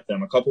go get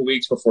them. A couple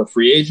weeks before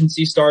free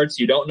agency starts,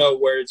 you don't know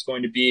where it's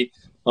going to be.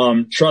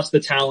 Trust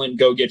the talent,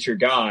 go get your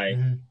guy.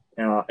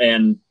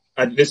 Mm-hmm.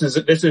 This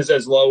is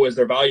as low as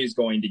their value is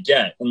going to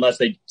get, unless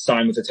they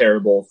sign with a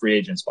terrible free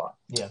agent spot.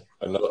 Yeah.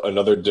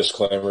 Another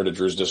disclaimer to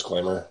Drew's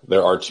disclaimer.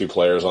 There are two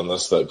players on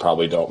this that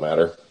probably don't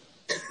matter.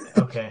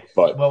 Okay.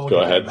 But Well, we'll go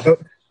get ahead. to that.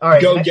 All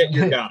right. Go get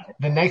your guy.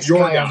 The next Your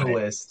guy guy. on the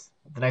list.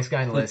 The next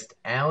guy on the list,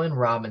 Allen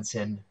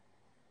Robinson,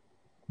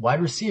 wide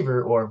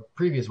receiver or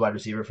previous wide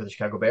receiver for the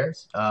Chicago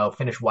Bears.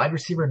 Finished wide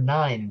receiver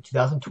 9 in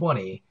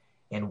 2020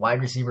 and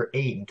wide receiver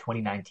 8 in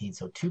 2019.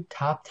 So 2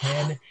 top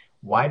 10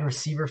 wide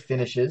receiver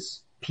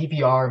finishes.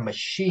 PPR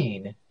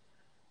machine.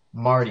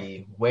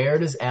 Marty, where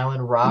does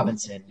Allen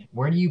Robinson,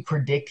 where do you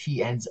predict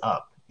he ends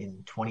up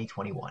in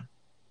 2021?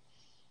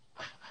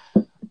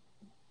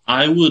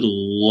 I would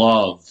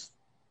love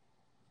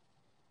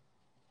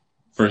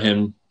for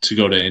him to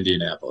go to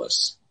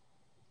Indianapolis.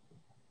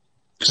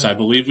 Because I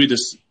believe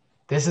This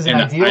is an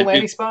And ideal I landing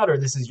think- spot, or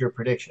this is your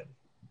prediction?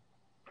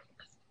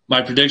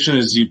 my prediction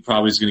is he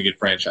probably is going to get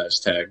franchise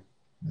tag,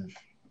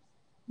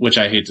 which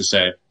I hate to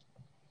say.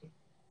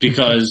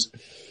 Because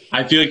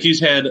I feel like he's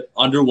had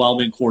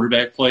underwhelming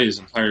quarterback play his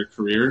entire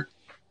career.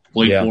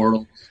 Blake Yeah.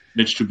 Bortles,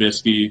 Mitch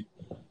Trubisky,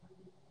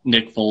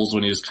 Nick Foles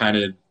when he was kind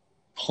of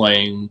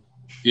playing,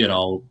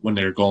 when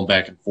they were going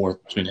back and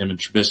forth between him and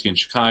Trubisky in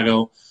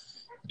Chicago.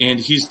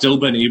 And he's still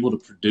been able to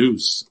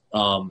produce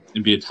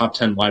and be a top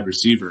 10 wide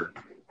receiver.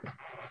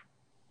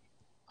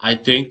 I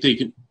think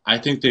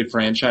they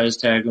franchise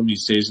tag him. He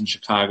stays in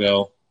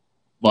Chicago,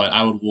 but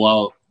I would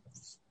love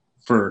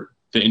for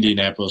the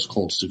Indianapolis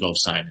Colts to go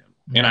sign him.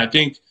 And I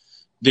think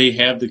they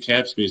have the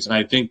cap space, and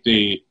I think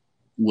they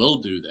will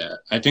do that.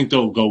 I think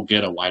they'll go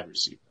get a wide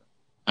receiver.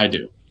 I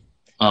do.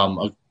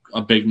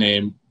 A big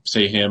name,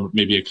 say him,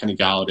 maybe a Kenny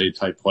Galladay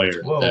type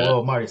player.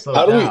 Whoa, Marty, slow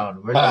How do we-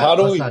 down.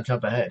 let's Not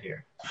jump ahead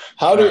here.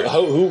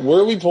 Where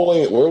are we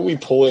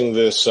pulling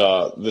this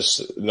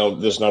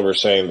number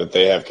saying that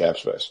they have cap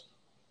space?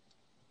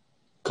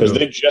 Because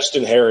they just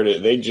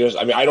inherited.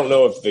 I don't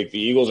know if the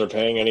Eagles are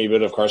paying any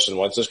bit of Carson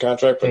Wentz's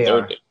contract, but They they're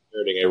are.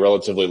 inheriting a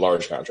relatively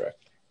large contract.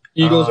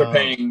 Eagles are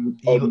paying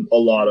a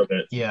lot of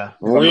it. Yeah,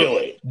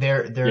 Really? they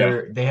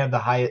have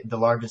the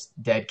largest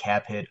dead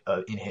cap hit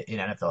in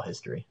NFL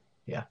history.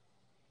 Yeah,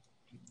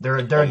 they're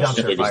a Almost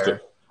as dumpster big as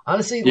fire.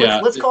 Honestly,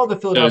 Yeah, let's call the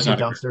Philadelphia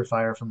not a dumpster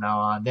fire from now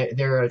on.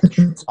 They're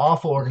an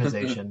awful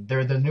organization.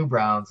 They're the new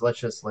Browns. Let's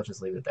just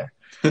leave it there.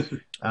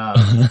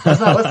 Let's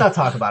not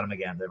talk about them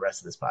again the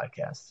rest of this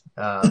podcast.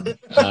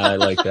 I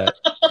like that.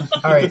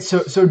 All right,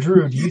 so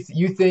Drew, do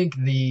you think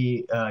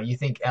you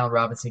think Allen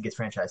Robinson gets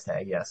franchise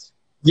tag? Yes.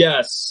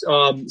 Yes.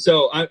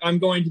 So I'm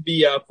going to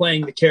be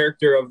playing the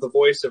character of the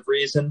voice of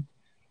reason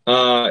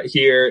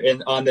here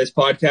on this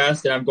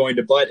podcast, and I'm going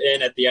to butt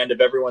in at the end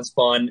of everyone's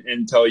fun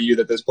and tell you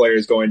that this player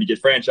is going to get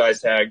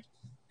franchise tagged.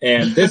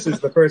 And this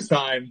is the first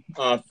time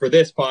for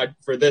this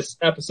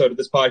episode of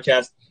this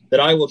podcast that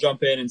I will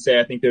jump in and say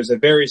I think there's a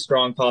very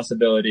strong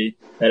possibility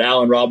that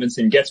Allen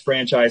Robinson gets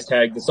franchise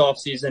tagged this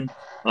offseason.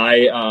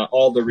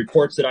 All the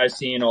reports that I've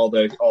seen, all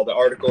the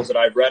articles that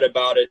I've read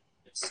about it,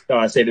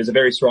 say there's a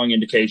very strong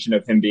indication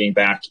of him being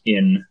back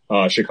in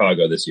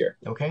Chicago this year.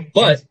 Okay.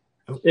 But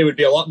it would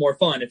be a lot more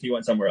fun if he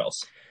went somewhere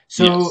else.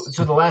 So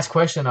the last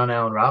question on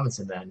Allen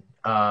Robinson then,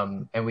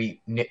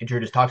 and Drew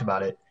just talked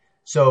about it.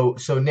 So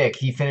Nick,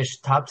 he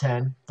finished top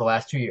 10 the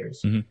last 2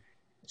 years. Mhm.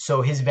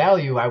 So his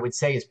value, I would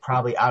say, is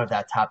probably out of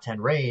that top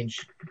 10 range.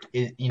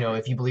 If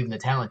you believe in the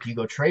talent, you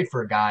go trade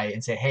for a guy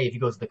and say, hey, if he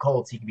goes to the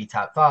Colts, he could be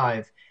top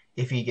 5.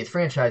 If he gets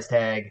franchise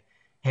tag,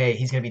 hey,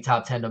 he's going to be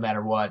top 10 no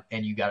matter what,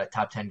 and you got a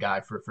top 10 guy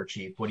for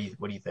cheap. What do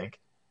you think?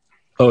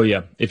 Oh,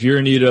 yeah. If you're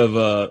in need of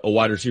a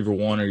wide receiver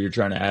one, or you're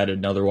trying to add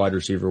another wide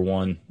receiver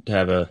one to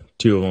have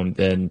two of them,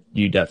 then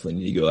you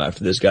definitely need to go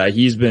after this guy.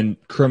 He's been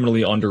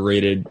criminally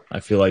underrated, I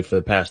feel like, for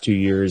the past 2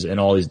 years, and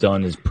all he's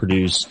done is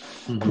produce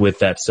with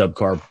that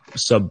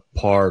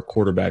subpar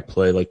quarterback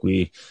play like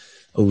we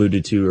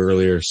alluded to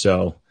earlier.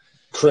 So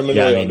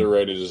Criminally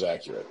underrated is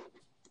accurate.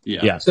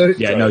 Yeah. So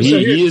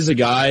He is a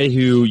guy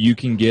who you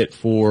can get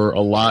for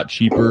a lot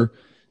cheaper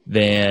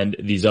than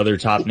these other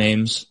top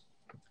names,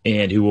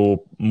 and who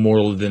will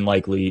more than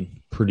likely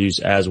produce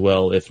as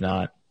well, if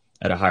not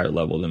at a higher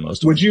level than most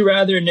of them. Would you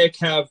rather, Nick,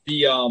 have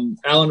the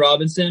Allen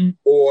Robinson,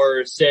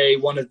 or say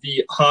one of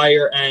the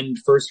higher end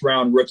first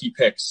round rookie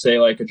picks, say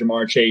like a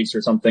Jamar Chase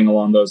or something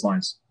along those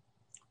lines?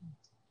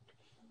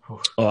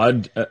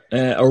 Oh,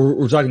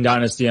 we're talking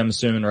dynasty, I'm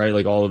assuming, right?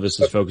 Like all of this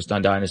is focused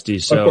on dynasty.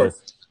 So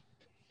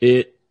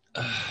Don't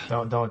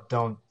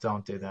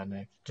do that,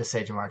 Nick. Just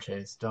say Jamar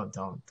Chase. Don't.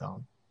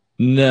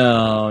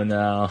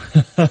 No.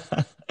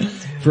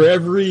 For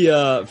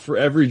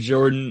every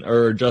Jordan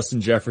or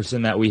Justin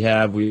Jefferson that we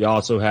have, we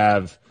also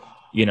have,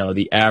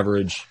 the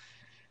average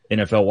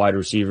NFL wide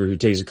receiver who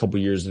takes a couple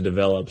years to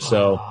develop.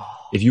 So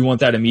if you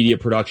want that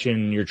immediate production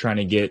and you're trying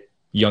to get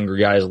younger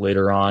guys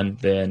later on,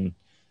 then,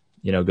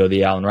 go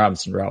the Allen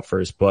Robinson route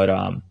first. But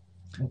I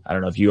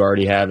don't know, if you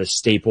already have a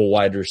staple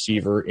wide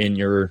receiver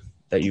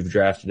that you've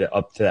drafted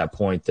up to that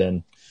point,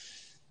 then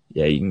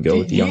yeah, you can go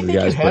with the younger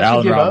guys. But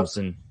Allen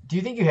Robinson. Do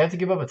you think you have to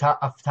give up a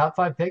top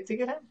 5 pick to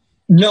get him?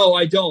 No,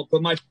 I don't.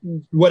 But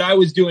what I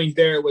was doing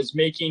there was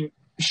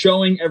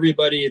showing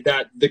everybody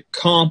that the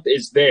comp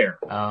is there.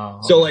 Oh.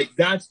 So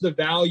that's the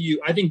value.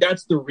 I think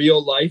that's the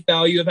real life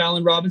value of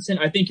Allen Robinson.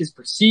 I think his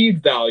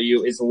perceived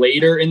value is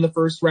later in the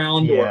first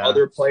round or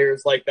other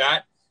players like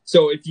that.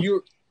 So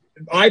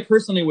I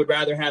personally would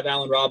rather have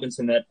Allen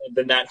Robinson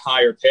than that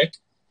higher pick,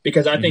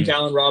 because I think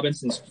Allen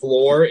Robinson's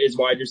floor is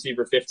wide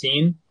receiver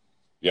 15.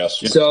 Yes.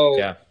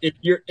 So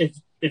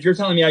if you're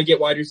telling me I get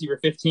wide receiver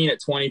 15 at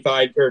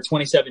 25 or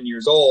 27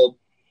 years old,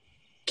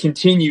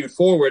 continued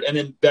forward, and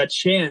then that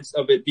chance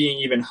of it being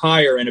even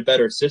higher in a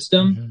better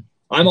system,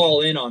 I'm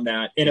all in on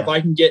that. And if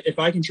I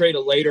can trade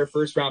a later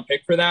first round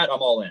pick for that,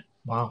 I'm all in.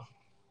 Wow.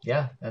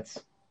 Yeah,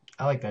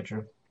 I like that,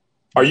 Drew.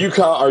 Are you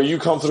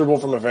comfortable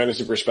from a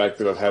fantasy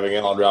perspective of having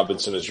Allen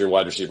Robinson as your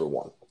wide receiver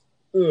one?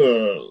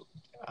 Yeah.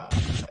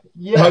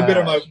 How good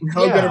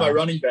are my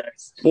running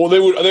backs? Well, they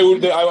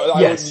would.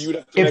 Yes. You would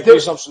have to make the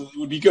assumption that it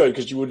would be good,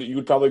 because you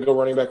would probably go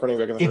running back in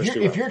the first 2 rounds.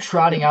 If you're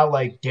trotting out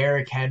like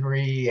Derrick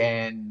Henry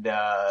and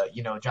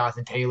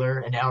Jonathan Taylor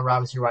and Allen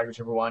Robinson, your wide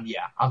receiver one,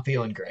 yeah, I'm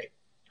feeling great.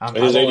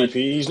 His ADP,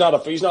 he's not a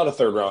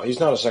third round.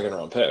 He's not a second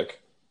round pick.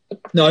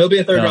 No, he'll be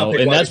a third round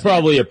pick. And that's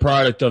probably a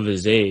product of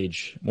his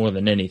age more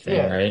than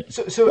anything, right?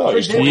 So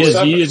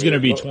he is going to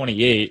be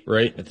 28,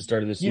 right, at the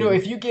start of this season.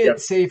 If you get,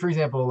 say, for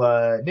example,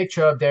 Nick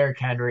Chubb, Derrick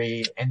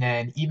Henry, and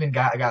then even a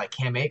guy like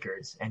Cam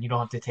Akers, and you don't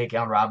have to take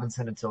Allen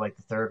Robinson until like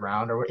the third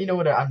round, or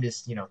what? I'm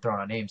just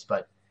throwing out names,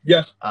 but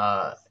you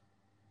got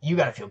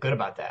to feel good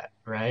about that,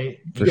 right?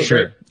 For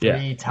sure.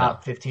 Three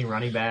top 15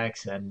 running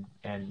backs, and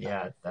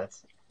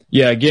that's.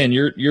 Yeah, again,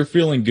 you're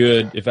feeling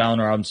good if Allen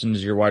Robinson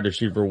is your wide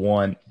receiver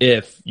one,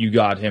 if you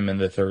got him in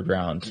the third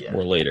round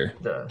or later.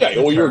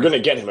 You're going to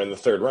get him in the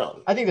third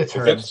round. I think the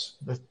terms.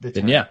 Then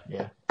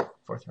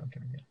fourth round.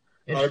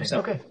 Interesting.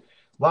 Okay.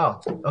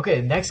 Wow. Okay,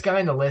 next guy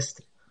on the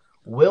list,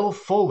 Will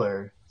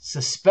Fuller,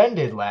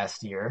 suspended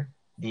last year.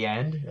 The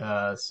end.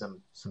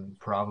 Some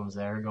problems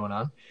there going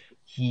on.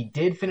 He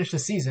did finish the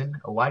season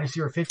a wide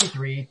receiver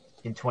 53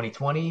 in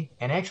 2020,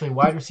 and actually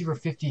wide receiver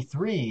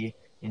 53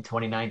 in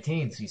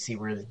 2019, so you see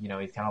where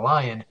he's kind of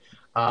lying.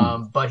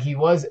 But he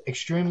was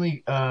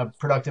extremely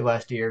productive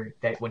last year.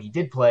 That when he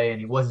did play and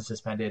he wasn't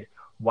suspended,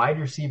 wide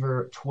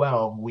receiver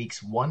 12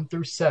 weeks 1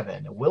 through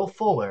 7. Will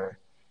Fuller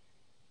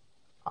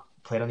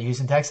played on the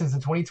Houston Texans in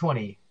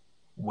 2020.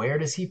 Where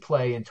does he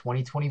play in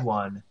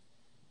 2021?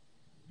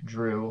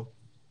 Drew,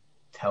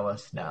 tell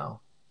us now.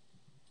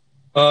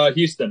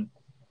 Houston.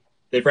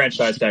 They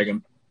franchise tag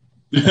him.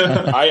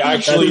 I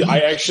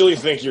actually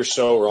think you're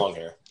so wrong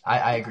here.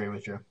 I agree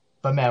with Drew.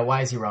 But Matt, why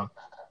is he wrong?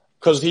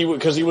 Because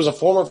he was a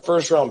former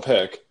first round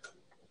pick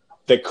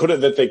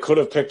that they could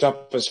have picked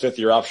up his 5th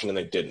year option, and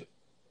they didn't.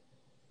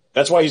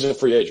 That's why he's a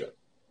free agent.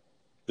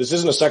 This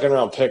isn't a second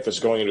round pick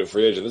that's going into a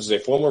free agent. This is a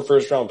former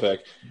first round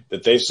pick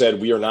that they said,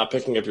 we are not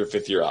picking up your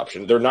 5th year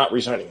option. They're not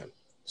re-signing him.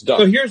 It's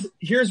done. So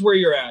here's where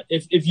you're at.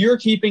 If you're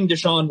keeping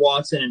Deshaun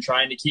Watson and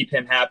trying to keep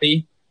him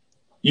happy,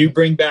 you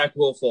bring back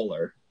Will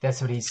Fuller. That's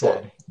what he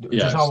said.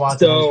 Yes. Deshaun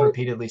Watson has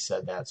repeatedly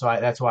said that. So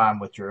that's why I'm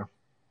with Drew.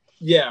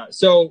 Yeah,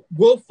 so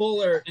Will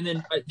Fuller, and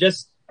then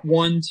just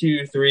 1,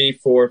 2, 3,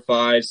 4,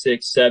 5,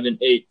 6, 7,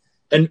 8.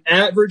 An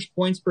average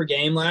points per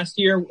game last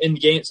year in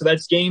game. So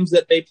that's games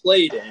that they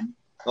played in.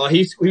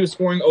 He was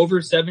scoring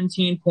over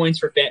 17 points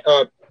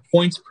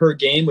points per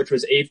game, which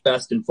was 8th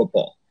best in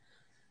football.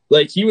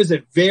 He was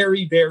a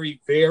very, very,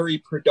 very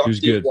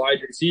productive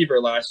wide receiver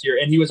last year,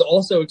 and he was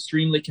also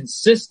extremely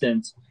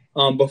consistent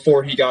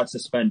before he got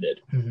suspended.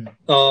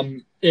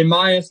 in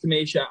my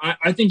estimation,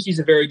 I think he's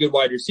a very good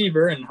wide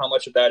receiver, and how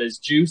much of that is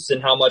juice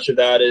and how much of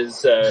that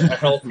is a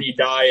healthy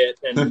diet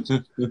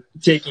and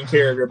taking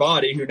care of your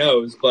body, who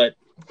knows? But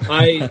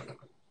I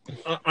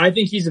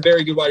think he's a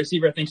very good wide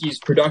receiver. I think he's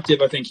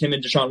productive. I think him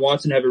and Deshaun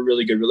Watson have a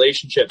really good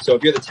relationship. So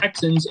if you're the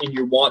Texans and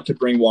you want to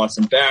bring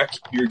Watson back,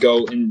 you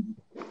go and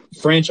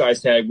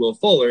franchise tag Will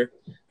Fuller.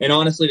 And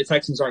honestly, the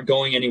Texans aren't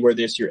going anywhere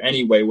this year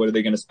anyway. What are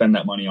they going to spend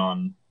that money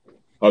on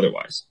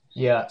otherwise?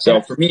 Yeah.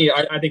 So for me,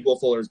 I think Will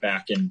Fuller is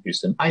back in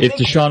Houston. If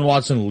Deshaun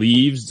Watson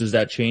leaves, does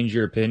that change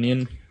your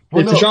opinion?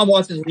 If Deshaun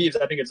Watson leaves,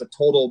 I think it's a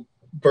total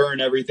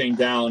burn everything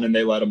down and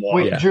they let him walk.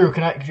 Wait, Drew,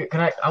 can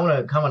I want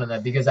to comment on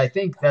that because I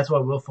think that's why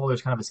Will Fuller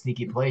is kind of a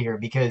sneaky play here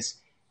because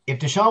if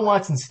Deshaun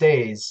Watson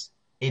stays,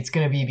 it's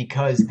going to be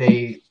because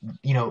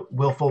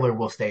Will Fuller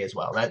will stay as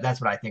well.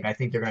 That's what I think. I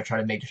think they're going to try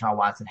to make Deshaun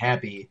Watson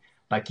happy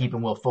by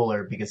keeping Will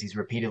Fuller because he's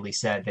repeatedly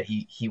said that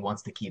he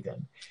wants to keep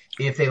him.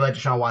 If they let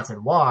Deshaun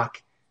Watson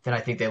walk, then I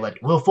think they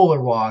let Will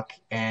Fuller walk,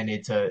 and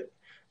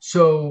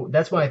so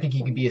that's why I think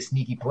he could be a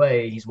sneaky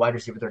play. He's wide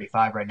receiver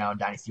 35 right now in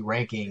Dynasty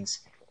rankings.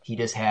 He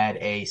just had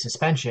a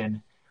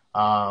suspension,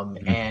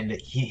 and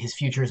his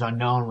future is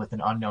unknown with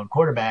an unknown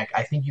quarterback.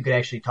 I think you could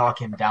actually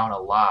talk him down a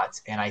lot,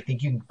 and I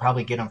think you can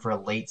probably get him for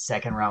a late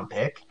second-round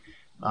pick,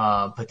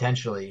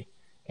 potentially,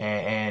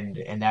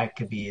 and that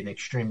could be an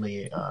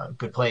extremely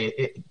good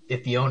play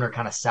if the owner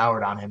kind of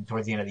soured on him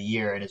towards the end of the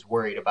year and is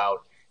worried about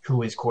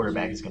who his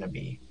quarterback is going to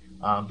be.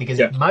 Because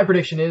my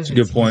prediction is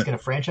he's going to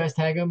franchise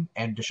tag him,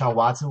 and Deshaun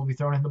Watson will be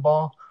throwing him the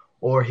ball,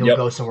 or he'll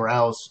go somewhere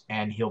else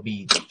and he'll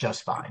be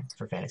just fine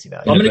for fantasy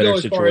value. I'm going to go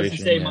as far as to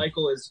say,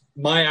 Michael, is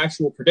my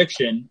actual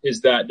prediction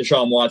is that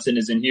Deshaun Watson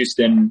is in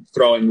Houston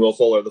throwing Will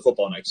Fuller the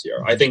football next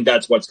year. I think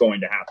that's what's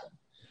going to happen.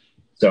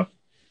 So,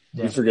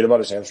 you forget about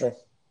his hamstring?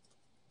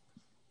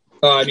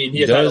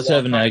 He's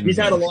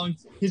had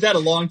a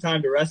long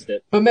time to rest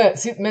it. But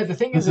Matt, the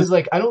thing is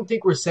like I don't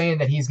think we're saying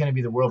that he's going to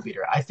be the world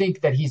beater. I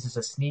think that he's just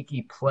a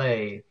sneaky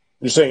play.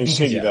 You're saying he's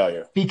sneaky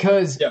value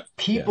because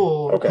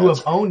people who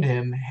have owned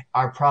him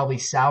are probably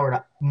soured,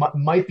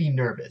 might be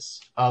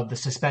nervous of the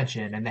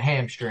suspension and the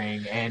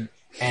hamstring and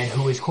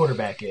who his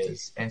quarterback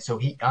is, and so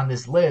he on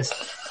this list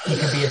he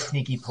could be a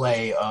sneaky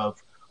play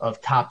of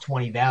top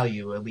 20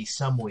 value at least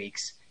some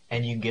weeks,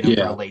 and you can get him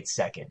for a late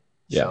second.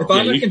 Yeah. If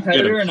I'm a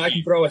competitor and I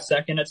can throw a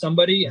second at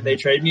somebody and they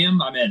trade me him,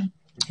 I'm in.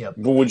 Yep.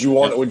 But would you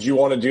want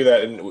to do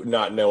that and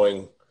not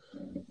knowing?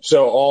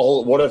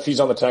 So what if he's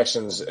on the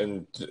Texans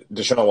and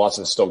Deshaun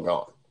Watson's still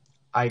gone?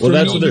 That's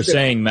what they're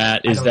saying,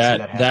 Matt, is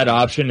that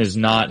option is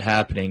not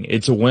happening.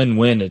 It's a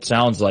win-win, it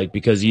sounds like,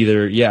 because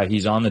either,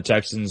 he's on the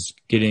Texans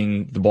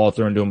getting the ball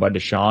thrown to him by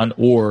Deshaun,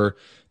 or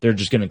they're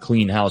just going to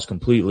clean house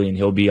completely and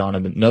he'll be on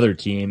another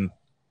team.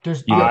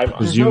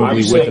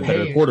 Presumably with a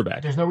better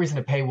quarterback. There's no reason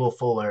to pay Will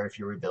Fuller if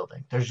you're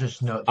rebuilding. There's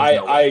just no.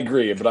 I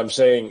agree, but I'm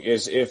saying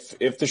is if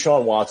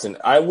Deshaun Watson,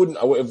 I wouldn't.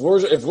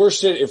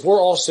 If we're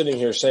all sitting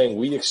here saying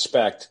we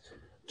expect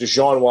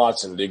Deshaun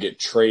Watson to get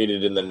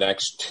traded in the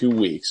next 2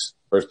 weeks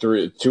or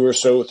 3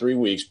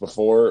 weeks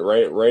before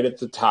right at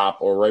the top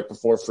or right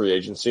before free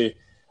agency,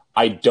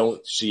 I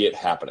don't see it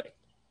happening.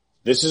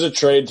 This is a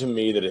trade to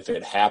me that if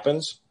it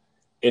happens,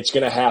 it's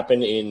going to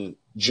happen in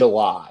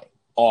July.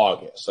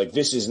 August. Like,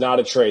 this is not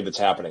a trade that's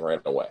happening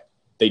right away.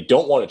 They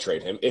don't want to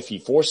trade him. If he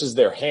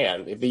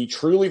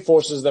truly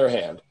forces their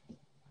hand,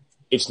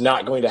 it's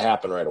not going to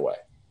happen right away.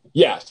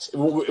 Yes.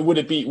 Would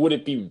it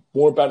be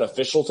more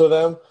beneficial to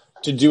them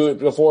to do it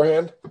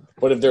beforehand?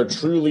 But if they're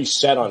truly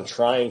set on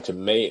trying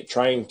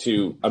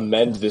to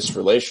amend this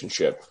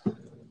relationship,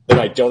 then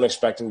I don't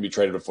expect him to be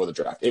traded before the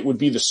draft. It would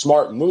be the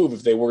smart move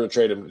if they were to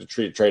trade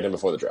him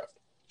before the draft.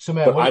 So,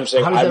 Matt, I'm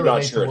saying how does that I'm not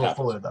relate sure to it Will happens.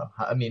 Fuller, though?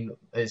 I mean,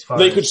 as far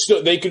They as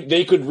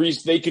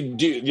could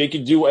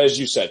do as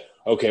you said.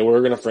 Okay, we're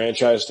going to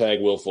franchise tag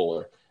Will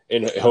Fuller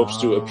in hopes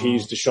to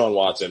appease Deshaun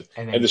Watson,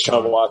 and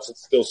Deshaun Watson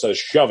still says,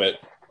 "Shove it,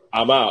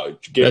 I'm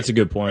out." That's a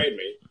good point. Trade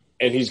me.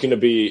 And he's going to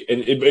be,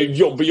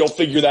 you'll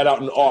figure that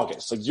out in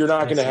August. Like, you're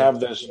not going to have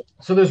this.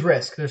 So there's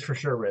risk. There's for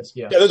sure risk.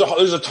 Yeah. Yeah.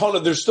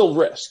 There's still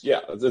risk. Yeah.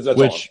 That's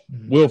which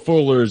Will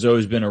Fuller has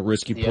always been a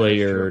risky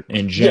player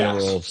in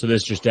general. Yes. So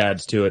this just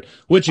adds to it.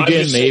 Which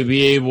again may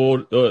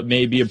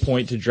be a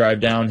point to drive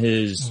down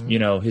his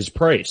his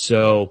price.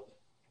 So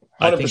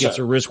 100%. I think it's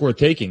a risk worth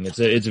taking. It's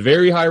a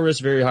very high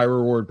risk, very high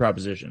reward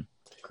proposition.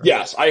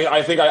 Yes,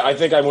 I think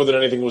I more than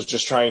anything was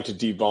just trying to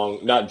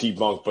not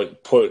debunk,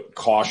 but put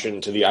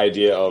caution to the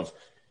idea of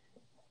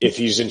if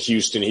he's in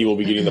Houston, he will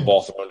be getting the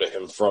ball thrown to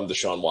him from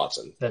Deshaun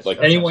Watson.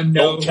 Anyone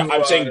know?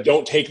 I'm saying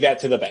don't take that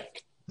to the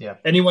bank. Yeah.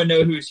 Anyone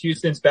know who's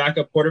Houston's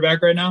backup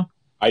quarterback right now?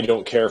 I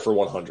don't care for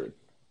 100.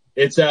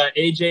 It's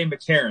AJ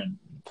McCarron.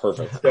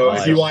 Perfect. So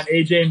if you want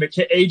AJ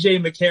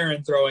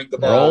McCarron throwing the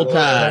ball,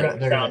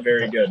 they're sound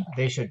very good.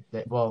 They should.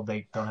 They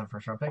don't have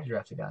first round pick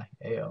draft a guy.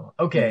 Ayo.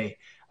 Okay.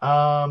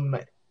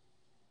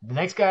 The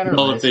next guy on our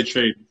list. If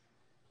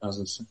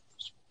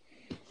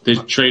they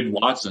trade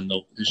Watson,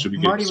 they should be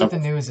good. Marty with the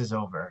news is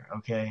over.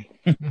 Okay.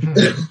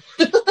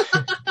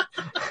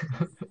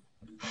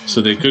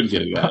 So they could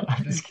get a guy.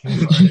 I'm just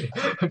kidding, Marty.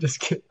 I'm just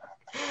kidding.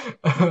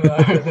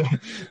 The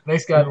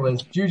next guy on the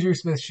list, Juju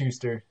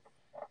Smith-Schuster.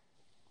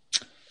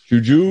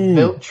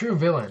 Juju. True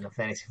villain of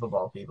fantasy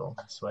football, people,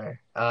 I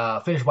swear.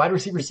 Finished wide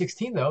receiver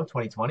 16, though,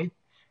 2020.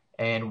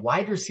 And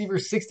wide receiver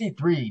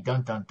 63,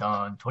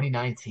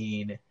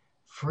 2019.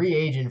 Free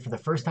agent for the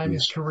first time in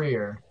his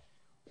career.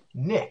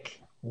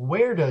 Nick,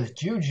 where does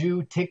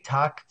Juju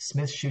TikTok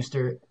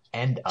Smith-Schuster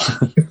end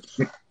up?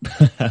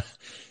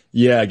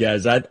 Yeah,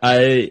 guys,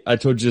 I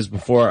told you this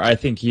before. I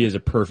think he is a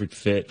perfect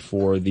fit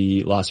for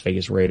the Las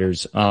Vegas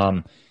Raiders.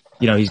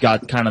 He's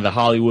got kind of the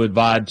Hollywood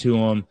vibe to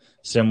him,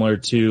 similar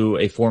to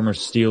a former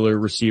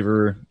Steeler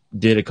receiver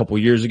did a couple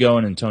years ago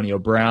in Antonio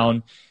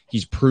Brown.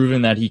 He's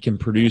proven that he can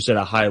produce at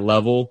a high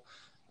level.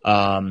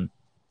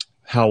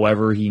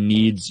 However, he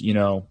needs,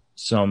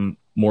 some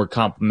more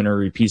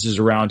complementary pieces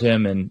around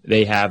him, and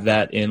they have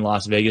that in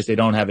Las Vegas. They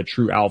don't have a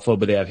true alpha,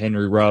 but they have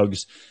Henry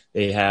Ruggs.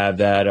 They have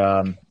that,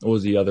 what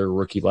was the other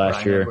rookie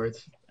last year?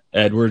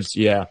 Edwards,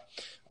 yeah.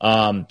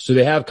 So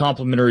they have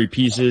complementary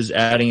pieces.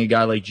 Adding a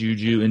guy like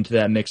Juju into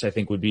that mix, I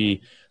think, would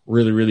be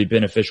really, really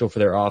beneficial for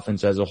their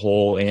offense as a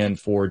whole and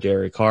for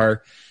Derek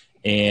Carr.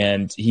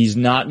 And he's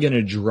not going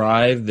to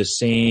drive the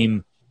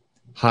same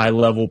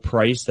high-level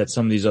price that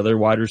some of these other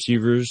wide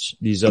receivers,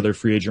 these other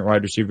free agent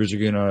wide receivers are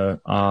going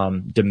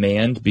to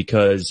demand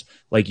because,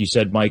 like you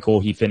said,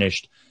 Michael, he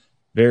finished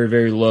very,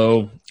 very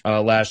low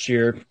last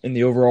year in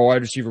the overall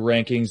wide receiver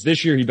rankings.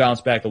 This year he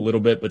bounced back a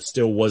little bit, but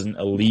still wasn't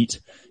elite.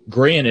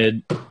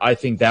 Granted, I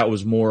think that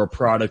was more a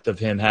product of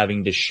him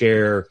having to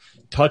share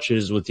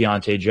touches with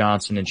Deontay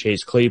Johnson and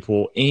Chase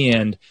Claypool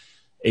and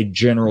a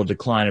general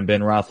decline in Ben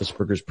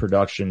Roethlisberger's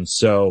production.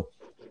 So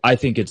I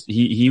think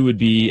he would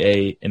be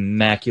a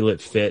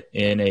immaculate fit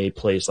in a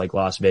place like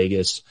Las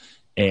Vegas,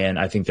 and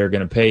I think they're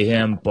going to pay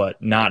him,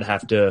 but not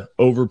have to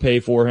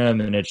overpay for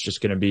him, and it's just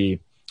going to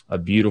be a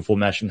beautiful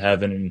mesh in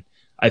heaven. And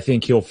I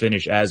think he'll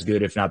finish as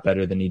good, if not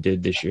better, than he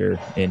did this year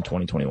in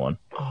 2021.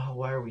 Oh,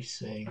 why are we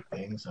saying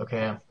things?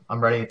 Okay,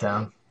 I'm writing it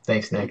down.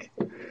 Thanks, Nick.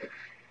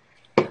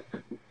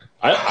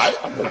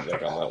 I'm with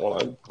Nick on that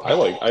one.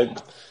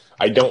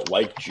 I don't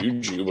like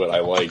Juju, but I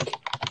like.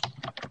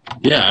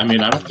 Yeah, I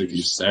mean, I don't think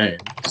he's saying.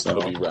 So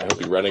I hope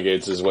he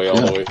renegades his way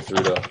all the way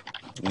through to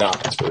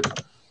not Pittsburgh.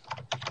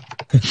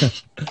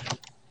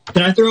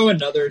 Can I throw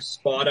another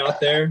spot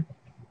out there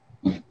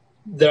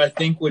that I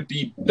think would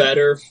be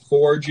better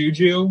for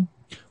Juju?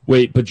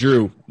 Wait, but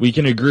Drew, we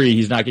can agree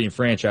he's not getting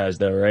franchised,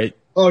 though, right?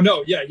 Oh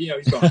no, yeah,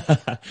 he's gone. All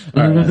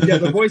right. Yeah,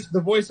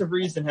 the voice of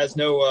reason has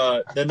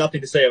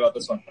nothing to say about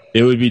this one.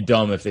 It would be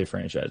dumb if they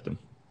franchised him.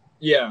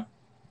 Yeah,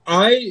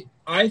 I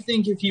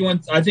think if he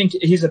wants, I think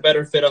he's a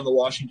better fit on the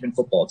Washington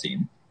football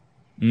team.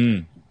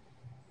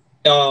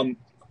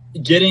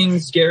 Getting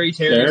Scary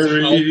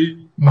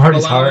Terry,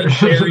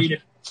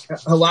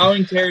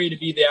 allowing Terry to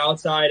be the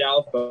outside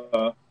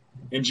alpha,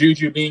 and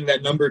Juju being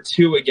that number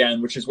 2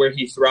 again, which is where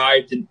he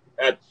thrived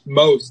at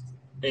most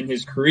in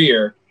his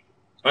career.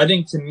 I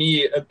think, to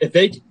me,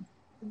 the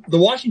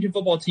Washington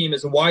football team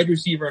is a wide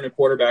receiver and a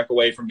quarterback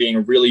away from being a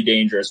really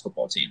dangerous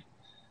football team.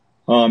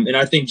 And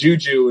I think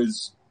Juju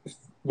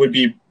would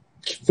be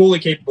fully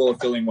capable of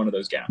filling one of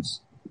those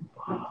gaps.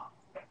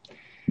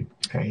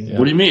 Crazy.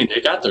 What do you mean? They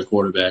got their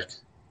quarterback.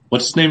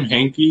 What's his name?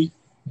 Heineke?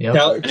 Yep.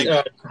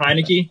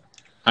 Heineke?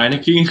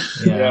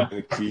 Heineke? Yeah.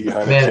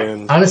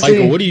 Man, honestly,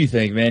 Michael, what do you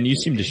think, man? You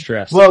seem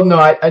distressed. Well, no,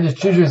 I just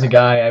Juju is a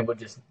guy I would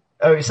just.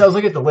 So I was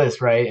looking at the list,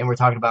 right, and we're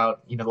talking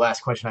about the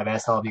last question I've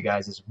asked all of you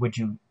guys is would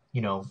you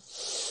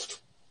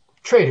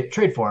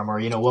trade for him or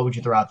what would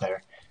you throw out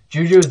there?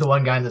 Juju is the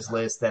one guy on this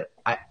list that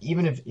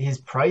even if his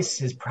price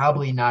has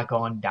probably not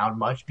gone down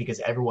much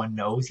because everyone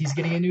knows he's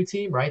getting a new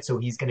team, right? So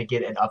he's going to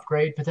get an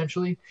upgrade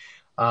potentially.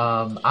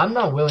 I'm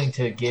not willing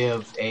to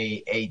give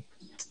a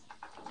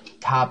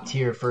top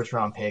tier first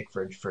round pick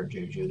for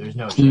Juju. There's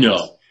no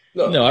chance.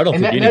 No, I don't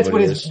think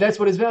anybody is. That's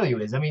what his value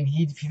is. I mean,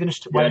 he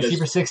finished wide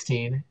receiver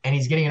 16, and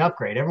he's getting an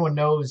upgrade. Everyone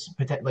knows,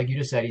 like you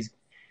just said,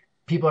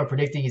 people are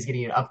predicting he's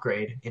getting an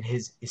upgrade in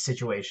his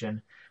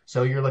situation.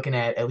 So you're looking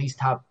at least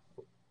top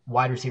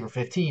wide receiver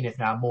 15, if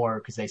not more,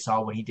 because they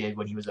saw what he did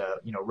when he was a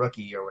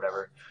rookie or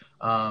whatever.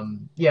 I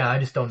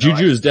just don't know.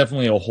 Juju is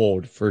definitely a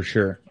hold for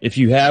sure. If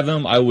you have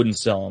him, I wouldn't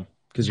sell him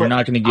because you're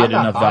not going to get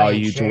enough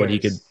value to what he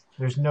could.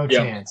 There's no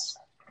chance.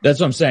 That's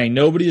what I'm saying.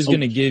 Nobody is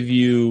going to give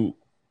you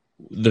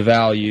the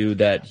value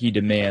that he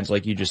demands,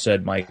 like you just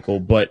said, Michael.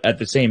 But at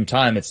the same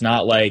time, it's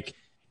not like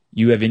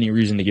you have any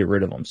reason to get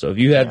rid of him. So if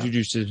you have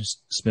Juju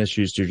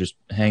Smith-Schuster, just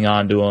hang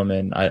on to him,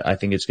 and I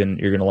think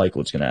you're gonna like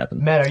what's gonna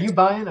happen. Matt, are you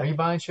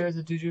buying shares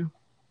of Juju?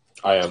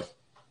 I am.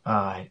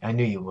 I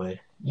knew you would.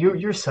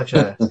 You're such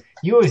a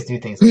you always do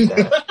things like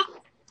that.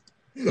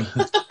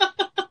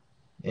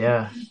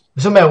 Yeah.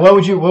 So Matt, what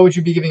would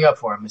you be giving up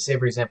for him? Say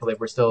for example, if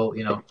we're still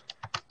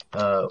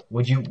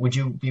would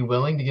you be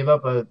willing to give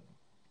up a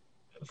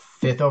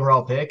 5th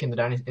overall pick in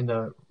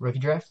the rookie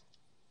draft?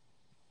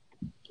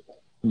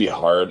 It'd be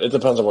hard. It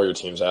depends on where your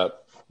team's at.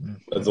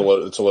 It's a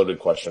loaded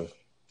question.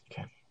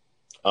 Okay.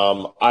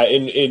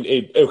 In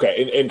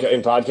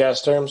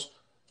podcast terms,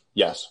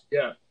 yes.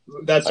 Yeah.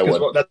 That's I because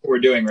would. that's what we're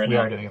doing right We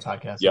now. are doing a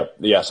podcast. Yep.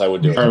 Yes, I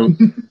would do it. Are,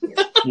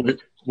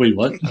 wait,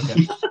 what?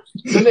 Okay.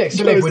 So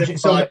Nick, would you,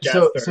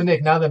 Podcaster. so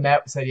Nick, now that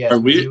Matt said yes, Are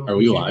would we- you- are would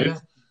we you do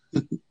live?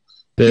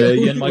 that?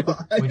 Again, Michael?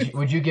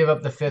 Would you give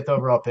up the 5th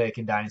overall pick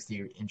in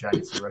Dynasty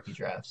rookie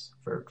drafts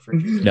for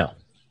No.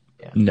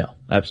 Yeah. No,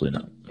 absolutely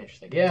not.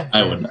 Interesting. Yeah.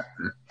 I wouldn't.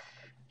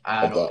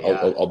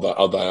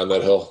 I'll die on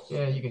that hill.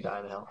 Yeah, you can die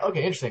in the hell.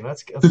 Okay, interesting.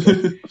 That's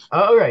good.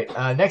 All right.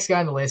 Next guy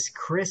on the list,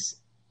 Chris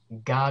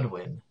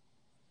Godwin.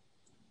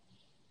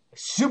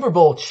 Super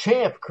Bowl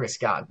champ Chris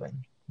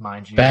Godwin,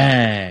 mind you.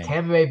 Bang.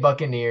 Tampa Bay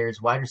Buccaneers.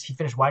 He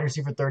finished wide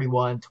receiver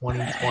 31,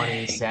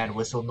 2020, sad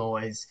whistle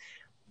noise.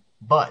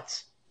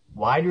 But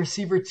wide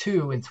receiver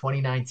 2 in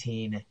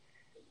 2019.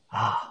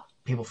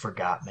 People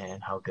forgot, man,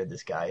 how good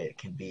this guy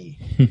can be.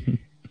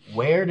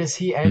 Where does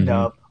he end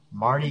up?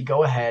 Marty,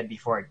 go ahead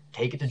before I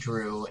take it to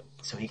Drew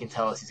so he can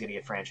tell us he's going to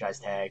get franchise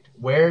tagged.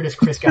 Where does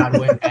Chris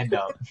Godwin end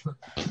up?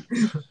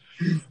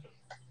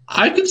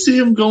 I could see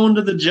him going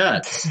to the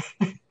Jets.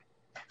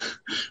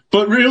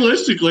 But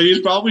realistically,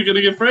 he's probably going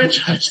to get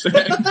franchise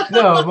tagged.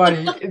 No,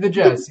 Marty, the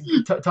Jets.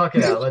 Talk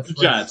it out. Let's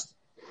Jets.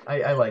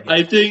 I like it.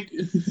 I think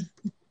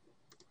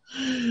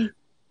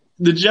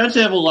the Jets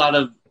have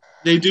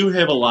they do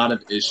have a lot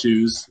of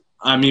issues.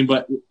 I mean,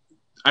 but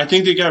I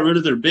think they got rid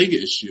of their big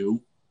issue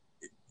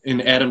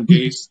in Adam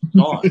Gase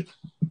gone.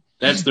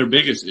 That's their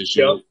biggest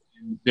issue. Yep.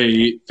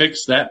 They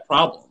fixed that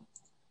problem.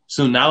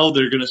 So now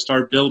they're going to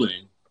start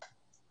building.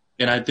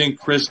 And I think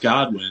Chris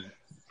Godwin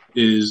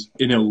is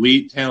an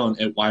elite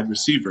talent at wide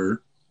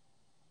receiver.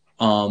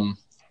 And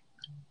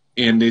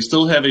they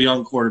still have a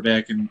young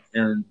quarterback in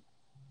Sam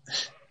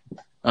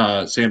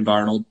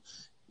Darnold,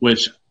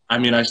 which, I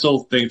mean, I still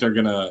think they're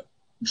going to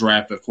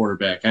draft a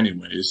quarterback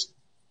anyways.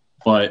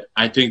 But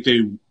I think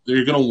they're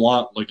going to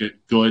want like a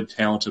good,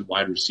 talented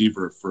wide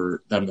receiver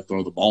for them to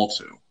throw the ball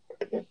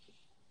to.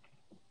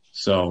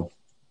 So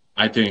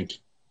I say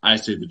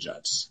the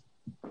Jets.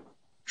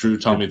 Drew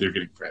told me they're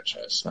getting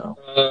franchise now.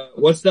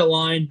 What's that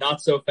line?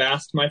 Not so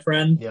fast, my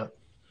friend. Yep.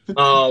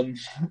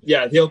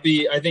 Yeah,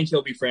 I think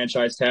he'll be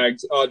franchise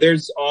tagged.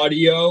 There's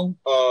audio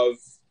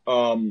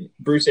of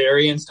Bruce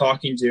Arians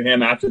talking to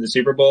him after the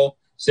Super Bowl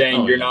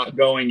saying you're not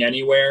going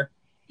anywhere.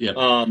 Yep.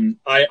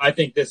 I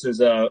think this is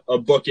a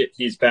book it.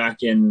 He's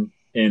back in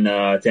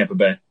Tampa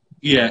Bay.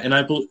 Yeah, and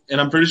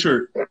I'm pretty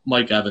sure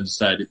Mike Evans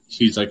said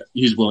he's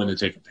willing to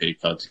take a pay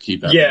cut to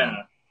keep that. Yeah.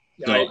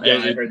 So I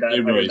heard that.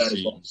 It really I heard that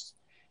as well. seems.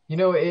 You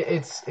know,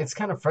 it's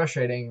kind of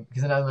frustrating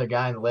because another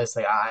guy on the list,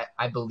 like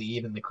I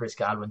believe in the Chris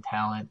Godwin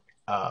talent,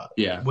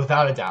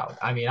 without a doubt.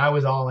 I mean, I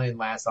was all in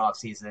last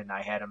offseason.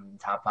 I had him in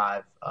top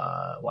 5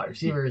 wide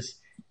receivers.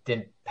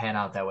 Didn't pan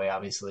out that way,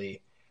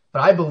 obviously.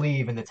 But I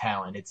believe in the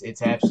talent.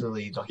 It's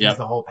absolutely he's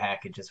the whole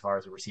package as far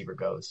as a receiver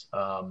goes.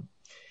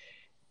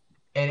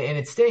 And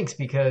it stinks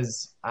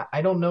because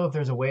I don't know if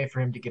there's a way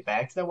for him to get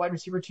back to that wide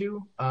receiver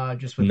 2,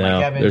 just with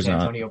Mike Evans,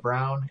 Antonio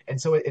Brown,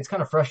 and so it's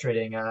kind of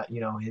frustrating.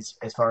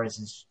 As far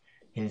as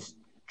his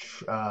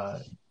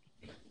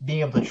being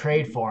able to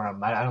trade for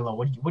him. I don't know.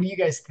 What do you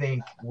guys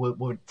think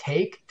would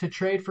take to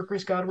trade for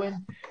Chris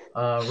Godwin?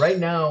 Right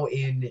now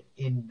in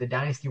the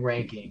Dynasty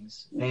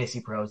rankings,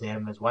 Fantasy Pros, they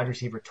have him as wide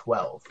receiver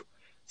 12.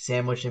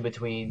 Sandwiched in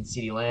between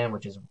CeeDee Lamb,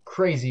 which is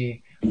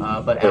crazy,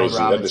 but Allen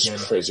Robinson.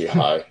 That is crazy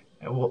high.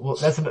 Well,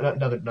 that's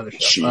another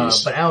show.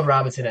 But Allen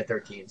Robinson at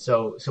 13.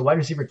 So wide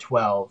receiver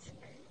 12.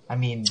 I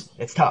mean,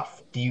 it's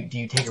tough. Do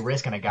you take a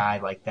risk on a guy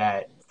like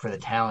that for the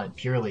talent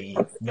purely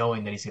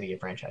knowing that he's going to get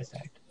franchise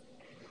tagged?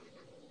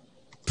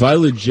 If I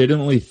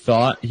legitimately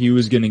thought he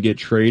was going to get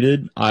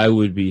traded, I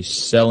would be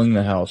selling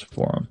the house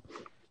for him.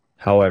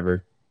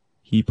 However,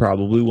 he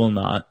probably will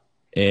not.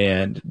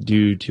 And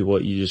due to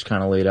what you just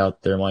kind of laid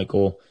out there,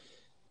 Michael,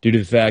 due to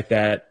the fact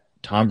that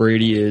Tom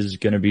Brady is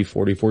going to be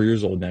 44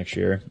 years old next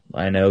year.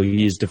 I know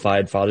he's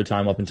defied father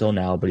time up until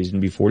now, but he's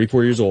going to be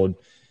 44 years old.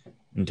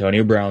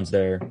 Antonio Brown's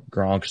there.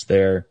 Gronk's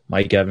there.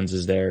 Mike Evans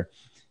is there.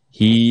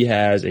 He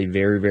has a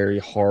very, very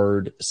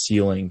hard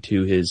ceiling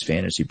to his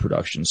fantasy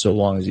production so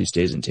long as he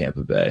stays in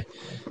Tampa Bay.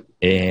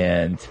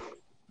 And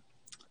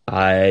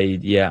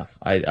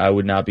I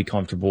would not be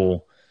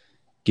comfortable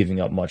giving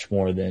up much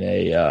more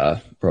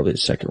than probably a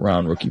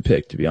second-round rookie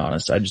pick, to be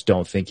honest. I just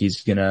don't think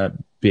he's going to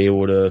be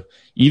able to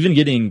 – even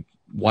getting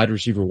wide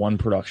receiver 1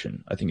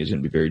 production, I think is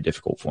going to be very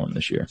difficult for him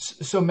this year.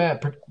 So,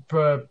 Matt,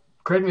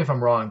 correct me if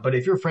I'm wrong, but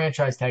if you're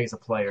franchise tag as a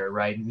player,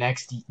 right,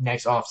 next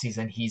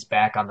offseason he's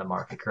back on the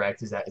market,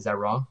 correct? Is that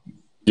wrong?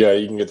 Yeah,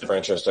 you can get the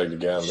franchise tag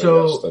again.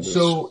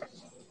 So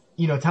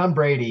Tom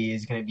Brady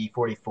is going to be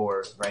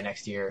 44 right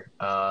next year.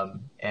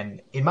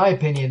 And in my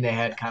opinion, they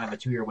had kind of a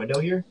 2-year window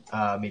here.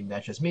 I mean,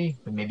 that's just me,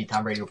 but maybe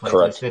Tom Brady will play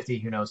until he's 50.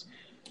 Who knows?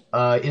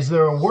 Is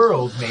there a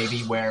world maybe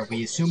where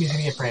we assume he's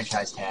going to get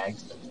franchise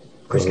tagged?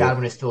 Chris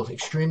Godwin is still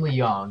extremely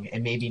young,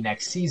 and maybe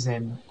next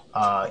season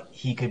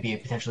he could be a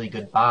potentially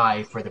good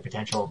buy for the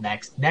potential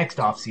next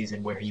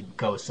offseason where he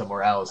goes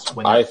somewhere else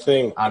when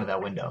out of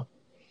that window.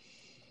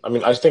 I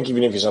mean, I think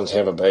even if he's on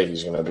Tampa Bay,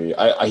 he's going to be.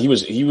 He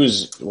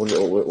was.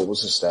 What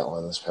was his stat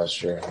line this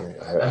past year?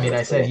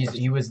 I said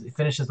he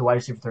finished as the wide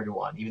receiver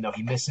 31, even though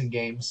he missed some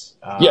games.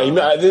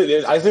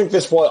 I think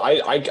this one.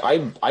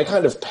 I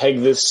kind of peg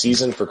this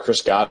season for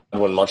Chris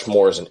Godwin much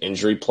more as an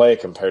injury play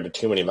compared to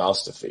too many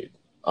mouths to feed.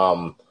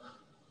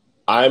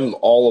 I'm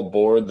all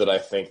aboard that I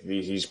think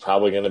he's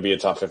probably going to be a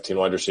top 15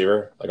 wide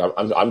receiver. Like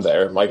I'm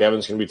there. Mike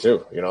Evans can be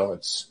too. You know,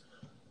 it's.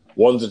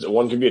 One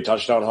could be a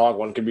touchdown hawk.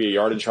 One could be a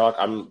yardage hawk.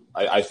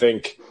 I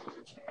think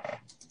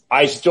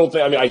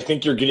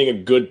you're getting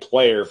a good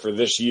player for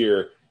this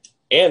year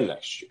and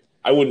next year.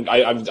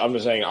 I'm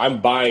just saying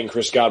I'm buying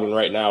Chris Godwin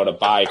right now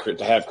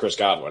to have Chris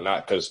Godwin,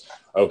 not because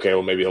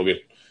maybe he'll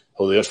get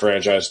a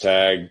franchise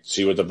tag,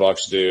 see what the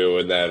Bucs do,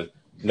 and then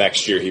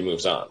next year he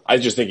moves on. I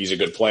just think he's a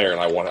good player,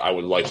 and I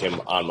would like him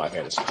on my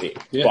fantasy team.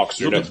 Yeah,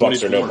 Bucs or no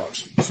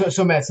Bucs.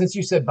 So Matt, since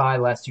you said buy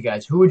last two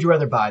guys, who would you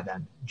rather buy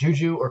then?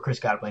 Juju or Chris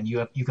Godwin?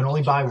 You can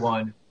only buy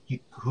one.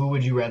 Who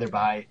would you rather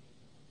buy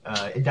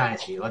in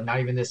Dynasty? Like not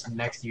even this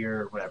next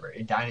year or whatever.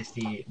 In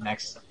Dynasty,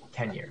 next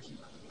 10 years.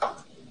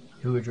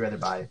 Who would you rather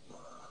buy?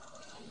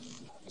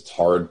 It's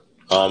hard.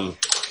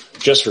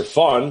 Just for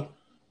fun,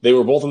 they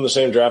were both in the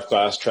same draft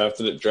class,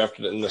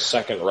 drafted in the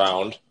second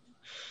round.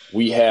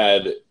 We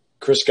had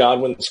Chris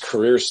Godwin's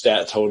career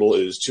stat total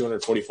is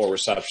 244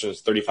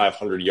 receptions,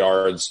 3,500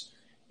 yards,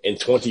 and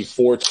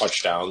 24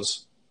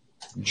 touchdowns.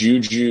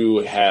 Juju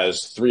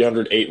has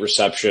 308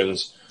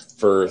 receptions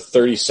for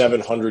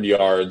 3,700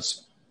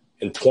 yards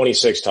and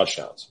 26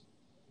 touchdowns.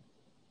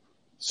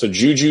 So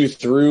Juju,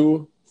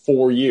 through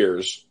 4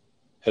 years,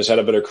 has had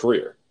a better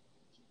career,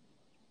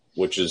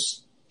 which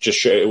is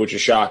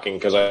shocking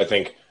because I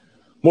think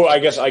more. I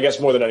guess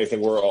more than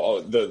anything, we're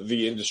all,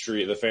 the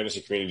industry, the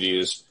fantasy community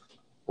is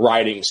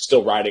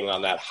still riding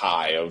on that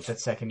high of that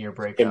second year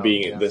breakout. And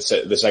being the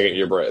second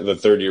year, the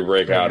third year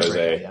breakout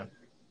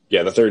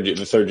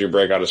the third year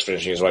breakout is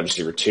finishing as wide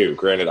receiver 2.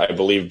 Granted, I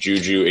believe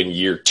Juju in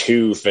year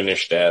 2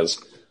 finished as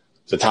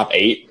the top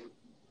 8.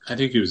 I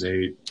think he was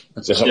 8.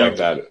 Something like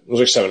that. It was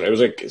like 7. It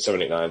was like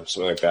 7, 8, 9,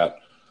 something like that.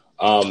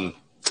 All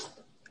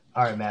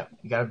right, Matt,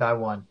 you got to buy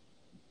one.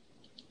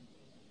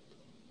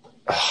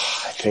 I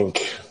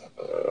think.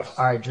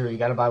 All right, Drew, you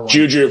got to buy one.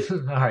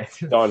 Juju. All right,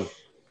 done.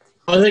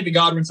 I'll take the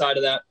Godwin side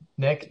of that.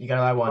 Nick, you got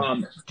to buy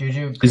one.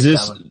 Juju. Is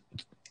this?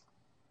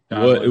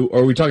 What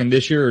are we talking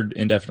this year or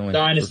indefinitely?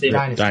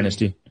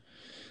 Dynasty.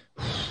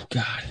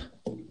 God.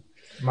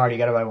 Marty, you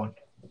got to buy one.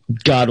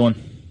 Godwin.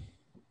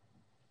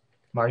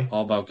 Marty.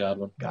 All about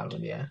Godwin.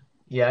 Godwin, yeah.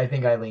 Yeah, I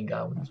think I lean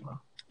Godwin as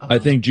well. I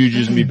think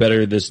Juju's going to be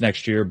better this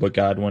next year, but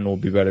Godwin will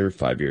be better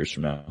 5 years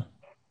from now.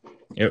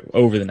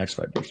 Over the next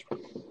 5 years.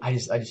 I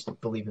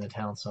just believe in the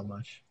talent so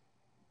much.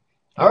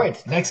 All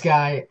right, next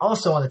guy,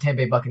 also on the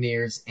Tampa Bay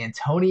Buccaneers,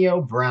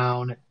 Antonio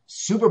Brown,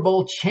 Super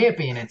Bowl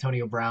champion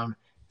Antonio Brown,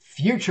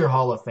 future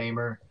Hall of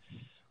Famer,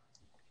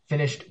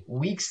 finished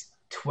weeks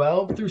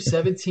 12 through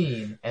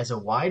 17 as a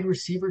wide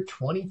receiver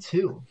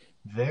 22.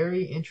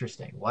 Very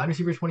interesting. Wide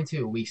receiver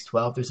 22, weeks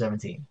 12 through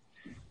 17.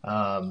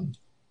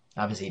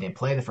 Obviously, he didn't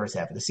play the first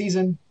half of the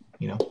season.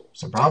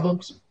 Some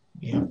problems.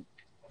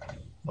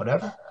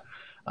 Whatever.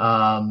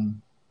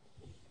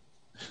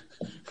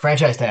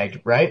 Franchise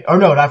tagged, right? Or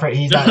no, not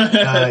he's not.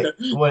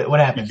 What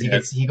happens?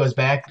 He goes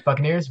back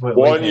Buccaneers.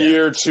 1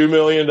 year, $2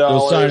 million.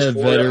 He'll sign a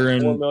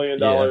veteran. $4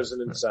 million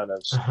in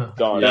incentives.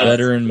 Done.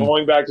 Veteran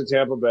going back to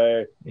Tampa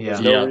Bay.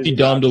 He'd be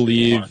dumb to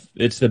leave.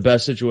 It's the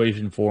best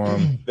situation for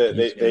him.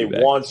 They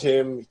want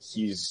him.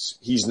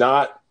 He's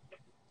not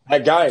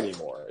that guy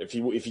anymore. If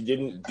he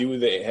didn't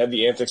have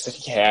the antics that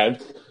he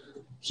had,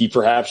 he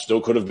perhaps still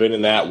could have been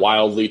in that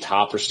wildly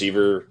top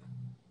receiver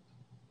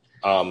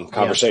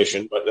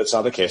conversation, but that's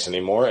not the case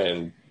anymore.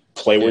 And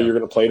play where you're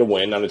going to play to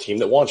win on a team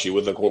that wants you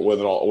with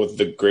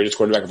the greatest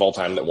quarterback of all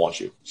time that wants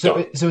you. So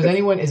is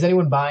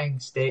anyone buying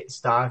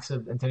stocks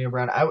of Antonio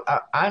Brown?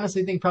 I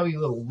honestly think probably a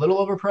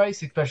little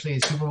overpriced, especially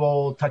his Super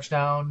Bowl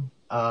touchdown.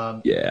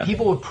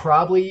 People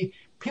probably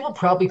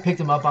picked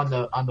him up on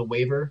the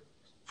waiver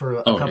for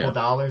a couple of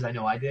dollars. I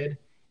know I did.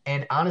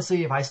 And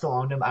honestly, if I still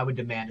owned him, I would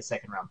demand a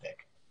second round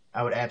pick.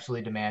 I would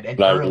absolutely demand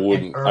an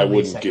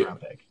early second round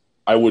pick.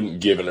 I wouldn't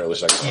give an early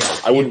second round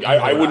pick.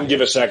 I wouldn't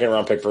give a second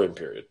round pick for him,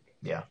 period.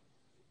 Yeah.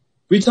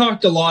 We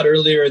talked a lot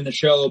earlier in the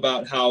show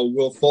about how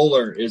Will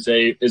Fuller is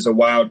a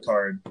wild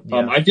card.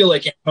 Yeah. I feel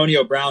like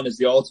Antonio Brown is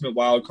the ultimate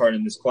wild card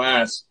in this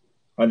class,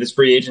 this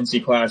free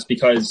agency class,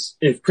 because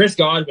if Chris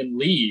Godwin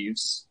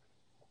leaves,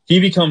 he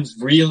becomes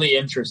really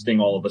interesting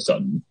all of a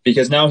sudden,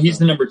 because now he's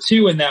the number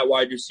 2 in that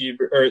wide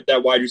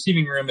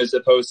receiving room as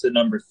opposed to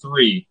number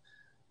 3.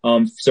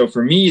 So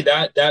for me,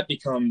 that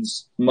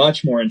becomes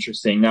much more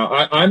interesting. Now,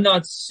 I'm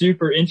not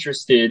super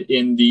interested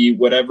in the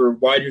whatever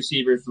wide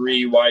receiver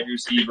 3, wide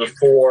receiver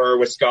 4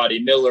 with Scotty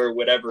Miller,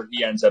 whatever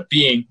he ends up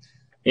being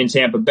in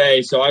Tampa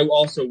Bay. So I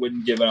also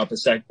wouldn't give up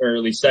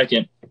early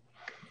second.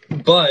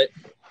 But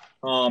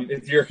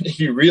if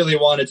you really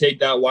want to take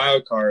that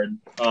wild card,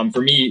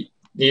 for me,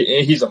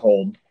 he's a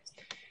hold.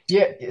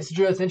 Yeah, it's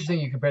Drew. It's interesting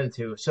you compare the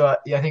two. So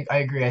yeah, I think I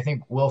agree. I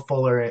think Will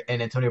Fuller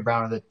and Antonio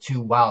Brown are the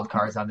two wild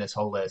cards on this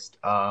whole list.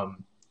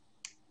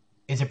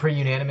 Is it pretty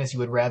unanimous? You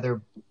would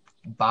rather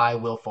buy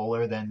Will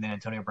Fuller than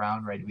Antonio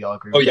Brown, right? We all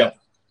agree. Oh with yeah,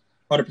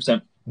 that?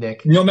 100%.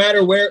 Nick. No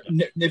matter where,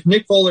 if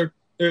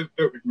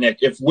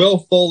if Will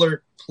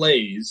Fuller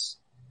plays,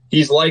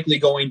 he's likely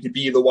going to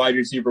be the wide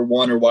receiver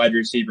 1 or wide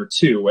receiver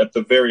 2 at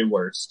the very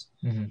worst.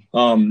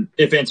 Mm-hmm.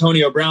 If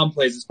Antonio Brown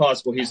plays, it's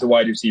possible he's the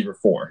wide receiver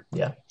 4.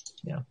 Yeah.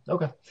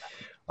 Okay.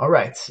 All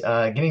right.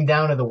 Getting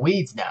down to the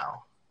weeds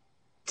now.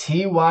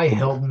 T.Y.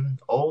 Hilton,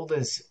 old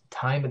as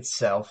time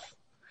itself,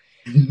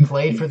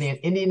 played for the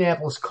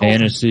Indianapolis Colts.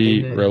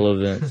 Fantasy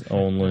relevant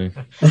only.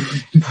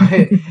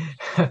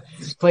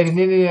 Played in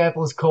the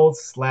Indianapolis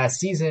Colts last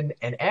season,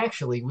 and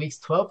actually, weeks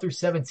 12 through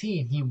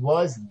 17, he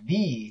was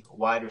the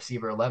wide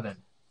receiver 11.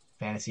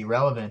 Fantasy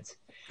relevant.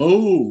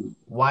 Oh,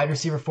 Wide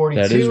receiver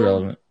 42. That is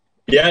relevant.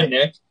 Yeah,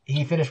 Nick.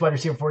 He finished wide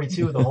receiver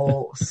 42 the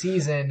whole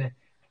season.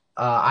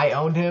 I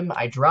owned him.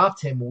 I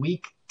dropped him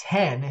week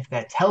 10, if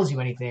that tells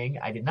you anything.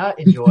 I did not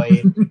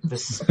enjoy the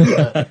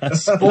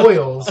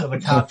spoils of a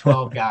top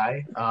 12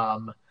 guy.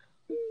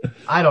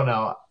 I don't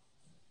know.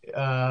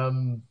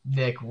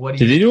 Nick, what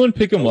do you Did anyone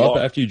pick him up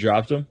after you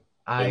dropped him?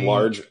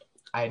 No,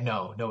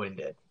 nobody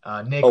did.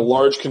 Nick, A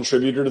large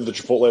contributor to the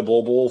Chipotle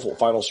Bowl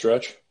final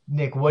stretch.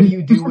 Nick, what do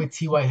you do with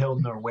T.Y.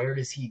 Hilton, or where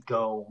does he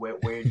go?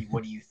 What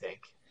do you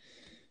think?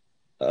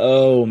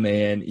 Oh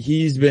man,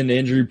 he's been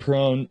injury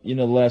prone. The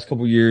last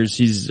couple of years.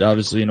 He's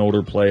obviously an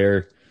older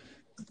player,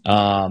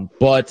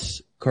 but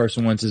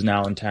Carson Wentz is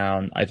now in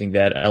town. I think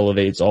that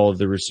elevates all of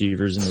the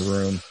receivers in the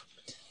room.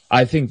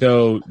 I think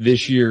though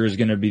this year is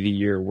going to be the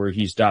year where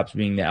he stops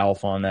being the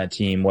alpha on that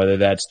team, whether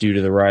that's due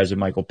to the rise of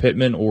Michael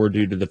Pittman or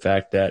due to the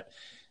fact that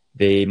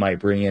they might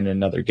bring in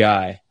another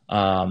guy.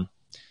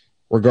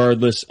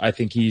 Regardless, I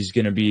think he's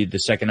going to be the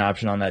second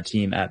option on that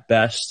team at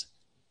best.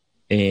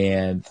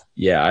 And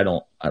yeah, I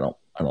don't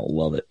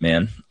love it,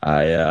 man.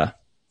 But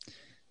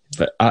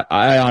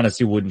I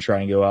honestly wouldn't try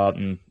and go out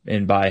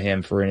and buy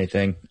him for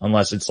anything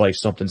unless it's like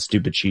something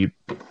stupid cheap,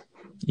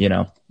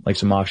 like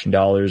some auction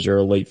dollars or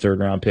a late 3rd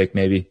round pick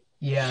maybe.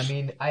 Yeah, I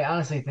mean, I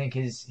honestly think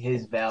his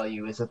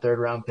value is a 3rd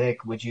round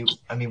pick. Would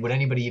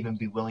anybody even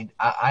be willing?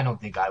 I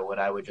don't think I would.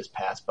 I would just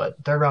pass.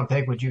 But 3rd round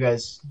pick, would you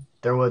guys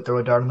throw a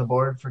dart on the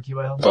board for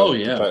T.Y. Hilton? Oh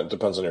yeah,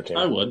 Depends on your team.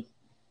 I would.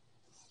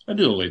 I'd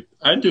do a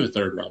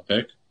 3rd round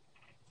pick.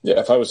 Yeah,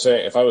 if I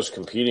was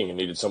competing and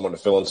needed someone to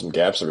fill in some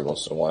gaps every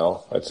once in a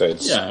while, I'd say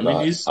it's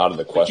he's out of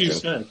the question. Like you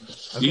said.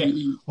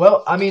 Okay.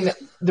 Well, I mean,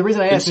 the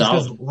reason I asked is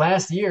because solid.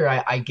 last year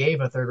I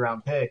gave a 3rd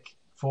round pick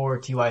for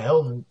T.Y.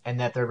 Hilton,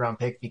 and that 3rd round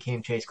pick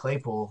became Chase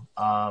Claypool.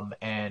 In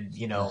my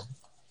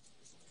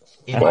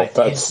that's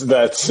I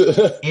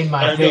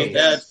face.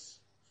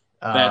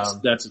 know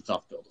that's a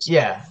tough bill.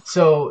 Yeah.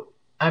 So,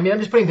 I mean, I'm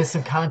just putting this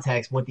in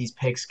context what these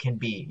picks can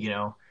be,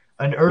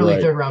 An early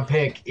Right. 3rd round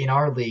pick in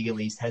our league, at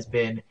least, has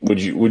been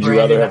Would you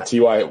rather have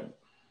T.Y.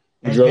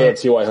 Would you rather have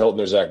T.Y. Hilton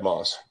or Zach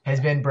Moss?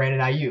 has been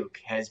Brandon Ayuk,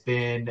 has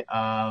been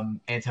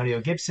Antonio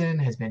Gibson,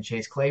 has been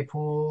Chase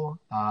Claypool,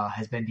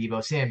 has been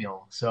Deebo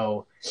Samuel.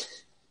 So,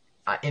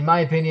 in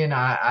my opinion,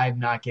 I'm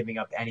not giving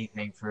up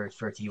anything for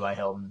T.Y.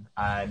 Hilton.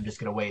 I'm just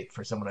going to wait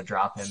for someone to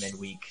drop him in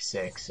week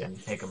 6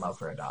 and pick him up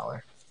for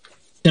 $1.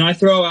 Can I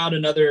throw out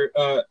another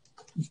a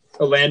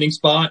landing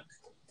spot?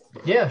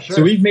 Yeah, sure.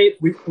 So we've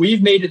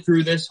made it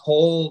through this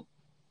whole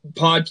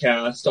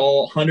podcast,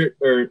 all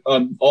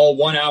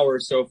 1 hour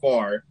so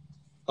far,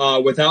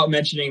 without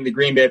mentioning the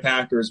Green Bay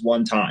Packers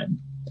one time.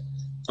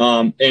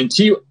 And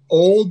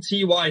old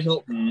T.Y.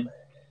 Hilton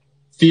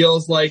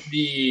feels like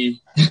the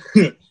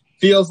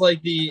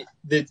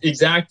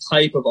exact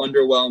type of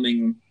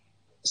underwhelming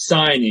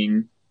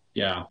signing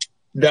Yeah.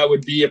 that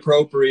would be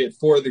appropriate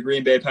for the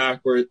Green Bay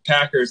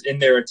Packers in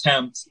their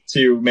attempt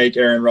to make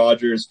Aaron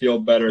Rodgers feel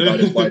better about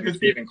his wide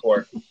receiving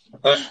core.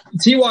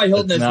 T.Y.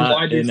 Hilton That's as the not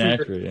wide receiver.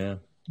 inaccurate, yeah.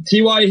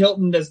 T.Y.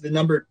 Hilton as the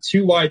number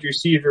 2 wide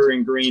receiver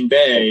in Green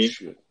Bay.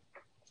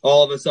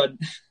 All of a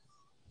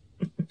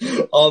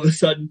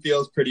sudden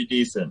feels pretty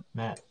decent.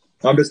 Matt.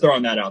 I'm just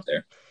throwing that out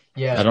there.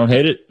 Yeah. I don't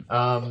hate it.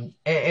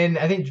 And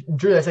I think,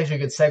 Drew, that's actually a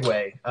good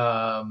segue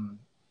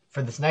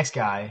for this next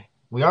guy.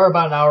 We are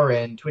about an hour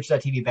in,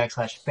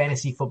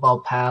 twitch.tv/Fantasy Football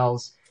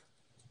Pals,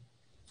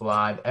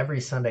 live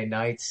every Sunday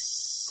night,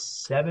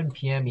 7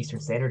 p.m.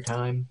 Eastern Standard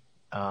Time.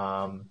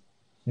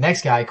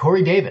 Next guy,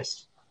 Corey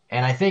Davis.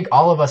 And I think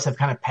all of us have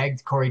kind of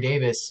pegged Corey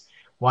Davis,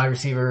 wide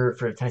receiver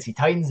for the Tennessee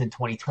Titans in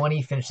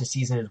 2020, finished the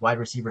season as wide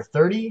receiver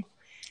 30.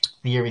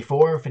 The year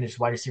before, finished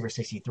wide receiver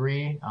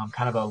 63,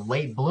 kind of a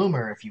late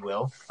bloomer, if you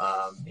will.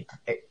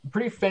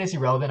 Pretty fantasy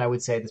relevant, I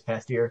would say, this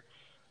past year.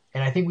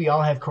 And I think we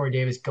all have Corey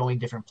Davis going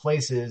different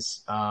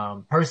places.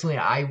 Personally,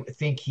 I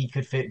think he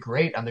could fit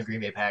great on the Green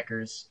Bay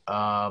Packers.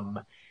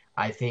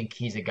 I think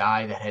he's a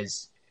guy that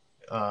has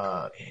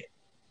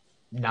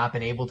not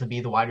been able to be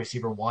the wide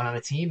receiver 1 on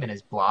a team and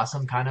has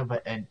blossomed kind of,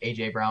 and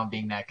A.J. Brown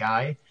being that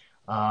guy.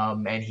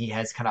 And he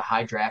has kind of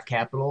high draft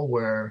capital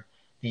where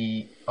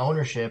the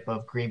ownership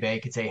of Green Bay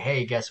could say,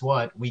 hey, guess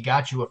what? We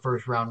got you a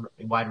 1st round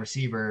wide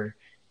receiver.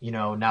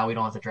 now we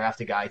don't have to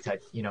draft a guy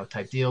type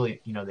deal.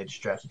 They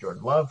just drafted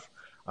Jordan Love.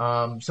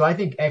 So I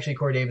think actually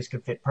Corey Davis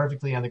could fit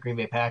perfectly on the Green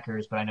Bay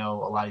Packers, but I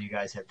know a lot of you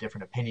guys have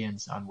different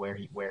opinions on where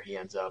he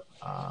ends up.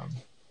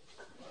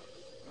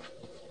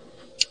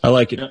 I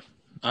like it. Yeah.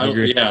 I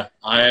agree. Yeah,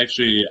 I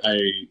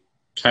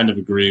kind of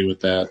agree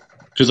with that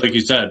because, like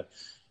you said,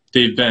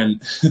 they've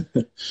been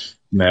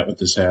Matt with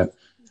this hat.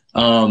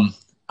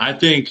 I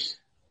think,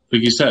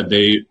 like you said,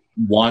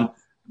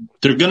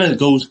 they're gonna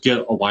go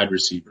get a wide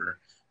receiver,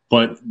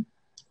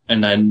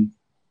 and then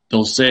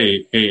they'll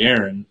say, "Hey,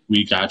 Aaron,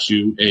 we got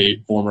you a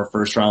former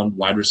first-round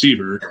wide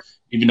receiver,"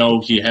 even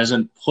though he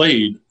hasn't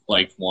played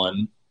like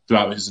one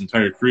throughout his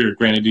entire career.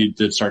 Granted, he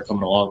did start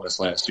coming along this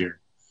last year,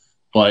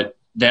 but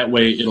that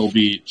way it'll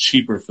be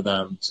cheaper for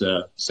them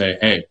to say,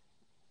 "Hey,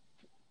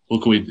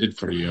 look what we did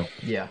for you."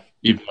 Yeah.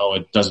 Even though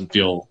it doesn't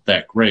feel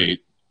that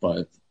great,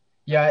 but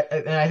yeah,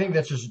 and I think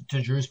that's just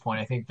to Drew's point.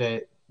 I think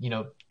that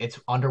it's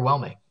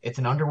underwhelming. It's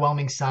an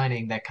underwhelming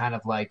signing that kind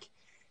of like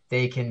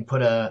they can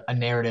put a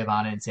narrative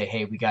on it and say,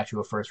 "Hey, we got you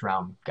a first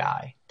round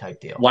guy"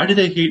 type deal. why do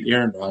they hate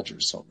Aaron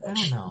Rodgers so I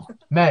much? don't know,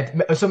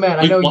 Matt. So Matt,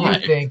 I know Why?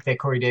 you think that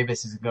Corey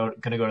Davis is going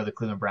to go to the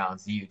Cleveland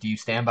Browns. Do you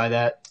stand by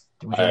that?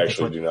 I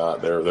actually do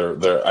not.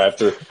 They're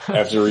after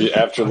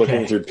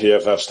looking through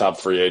PFF's top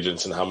free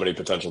agents and how many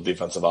potential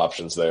defensive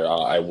options there.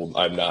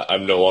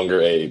 I'm no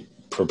longer a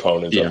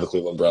proponent of the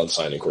Cleveland Browns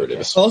signing Corey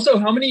Davis. Also,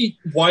 how many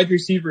wide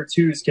receiver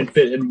twos can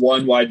fit in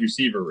one wide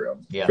receiver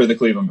room for the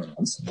Cleveland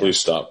Browns? Please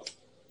stop.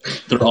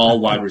 They're all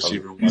wide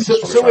receiver ones.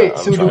 So wait,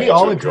 do we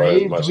all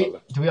agree? Do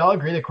Do we all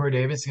agree that Corey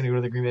Davis is going to go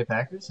to the Green Bay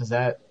Packers? Is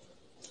that?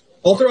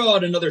 I'll throw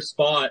out another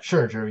spot.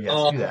 Sure, Drew.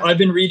 Yes, do that. I've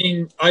been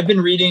reading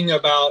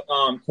about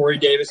Corey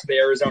Davis of the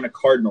Arizona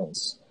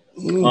Cardinals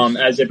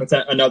as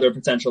another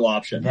potential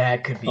option.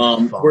 That could be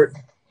fun. Where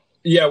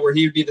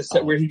he'd be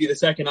the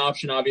second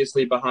option,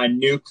 obviously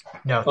behind Nuke.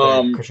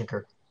 No, Christian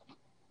Kirk.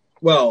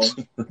 Well,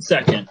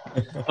 second.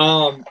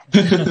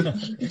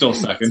 Still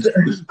second.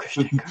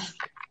 Christian Kirk.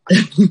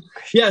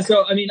 Yeah,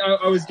 so I mean,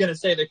 I was gonna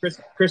say that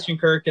Christian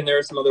Kirk and there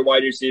are some other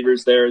wide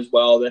receivers there as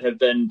well that have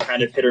been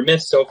kind of hit or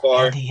miss so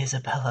far. Andy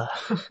Isabella.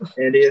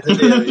 Real,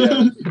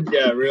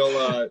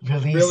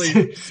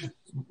 Release.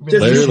 really.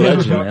 Larry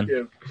Legend,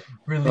 man.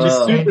 Release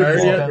Super Andy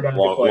productive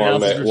Isabella. player.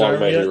 Long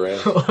may he reign.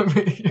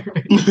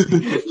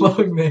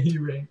 Long may he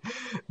reign.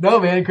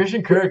 No, man,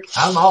 Christian Kirk.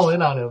 I'm all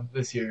in on him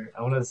this year.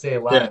 I want to say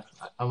it live. Yeah.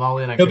 I'm all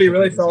in on. He'll be Christian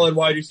really Kirk solid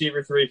wide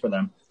receiver 3 for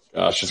them.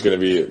 Gosh, it's going to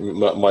be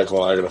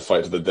Michael and I are going to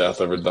fight to the death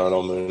over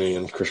Darnell Mooney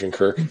and Christian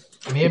Kirk.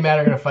 Me and Matt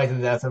are going to fight to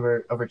the death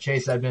over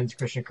Chase Edmonds,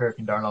 Christian Kirk,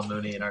 and Darnell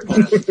Mooney in our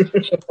draft.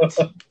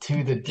 To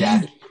the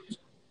death.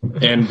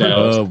 And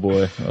Oh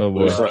boy.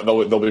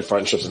 There'll be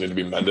friendships that need to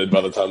be mended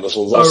by the time this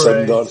one's all said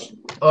and done.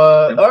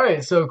 All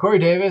right, so Corey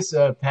Davis,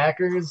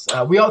 Packers.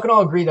 We all can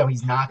all agree that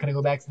he's not going to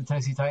go back to the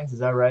Tennessee Titans. Is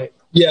that right?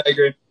 Yeah, I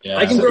agree. Yeah.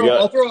 I can throw.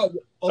 I'll throw out.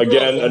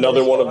 Again,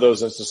 another one of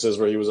those instances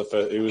where he was a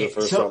first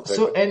round pick.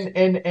 So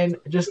and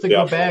just to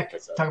go back,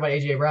 talk about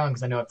AJ Brown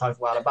because I know I've talked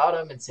a lot about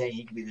him and saying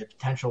he could be the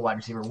potential wide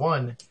receiver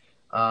one,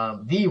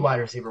 the wide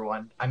receiver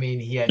one. I mean,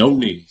 he had no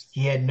knees.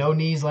 He had no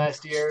knees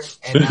last year,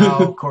 and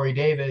now Corey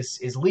Davis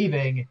is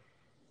leaving.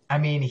 I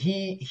mean,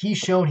 he's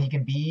shown he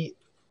can be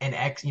an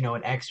ex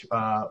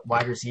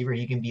wide receiver.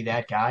 He can be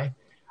that guy.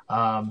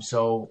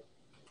 So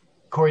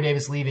Corey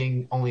Davis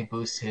leaving only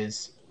boosts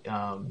his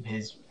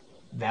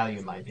value,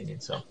 in my opinion.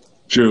 So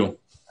True.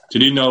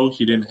 Did you know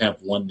he didn't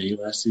have one knee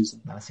last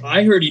season?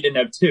 I heard he didn't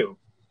have 2.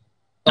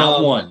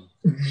 Not one.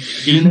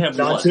 He didn't have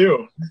Not one.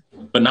 2.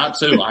 But not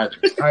 2 either.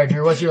 All right,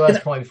 Drew. What's your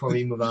last point before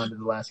we move on to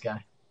the last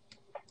guy?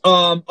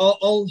 I'll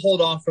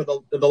hold off for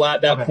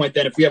that point.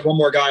 Then if we have one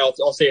more guy,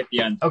 I'll say at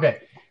the end.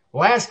 Okay.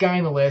 Last guy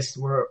on the list.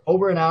 We're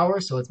over an hour,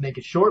 so let's make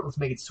it short. Let's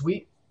make it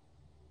sweet.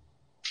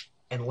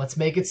 And let's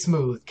make it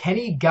smooth.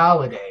 Kenny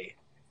Galladay,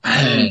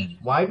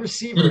 wide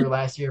receiver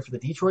last year for the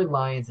Detroit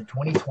Lions in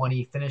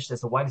 2020, finished as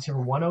the wide receiver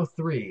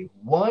 103.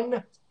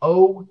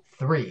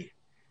 103.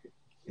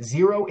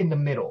 0 in the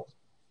middle.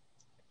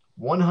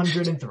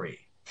 103.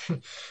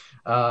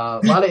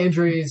 A lot of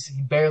injuries.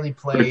 He barely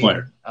played.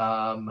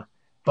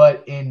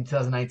 But in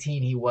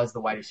 2019, he was the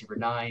wide receiver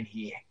 9.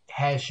 He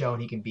has shown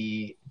he can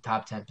be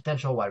top 10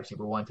 potential wide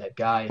receiver 1 type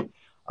guy.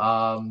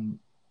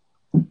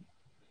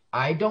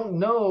 I don't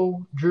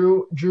know,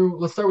 Drew.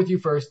 Let's start with you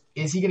first.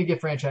 Is he going to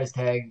get franchise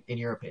tag in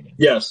your opinion?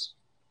 Yes.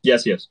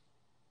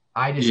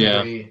 I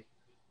disagree. Yeah.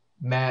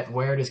 Matt,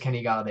 where does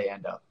Kenny Galladay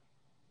end up?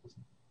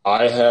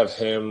 I have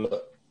him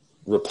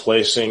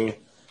replacing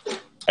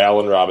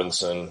Allen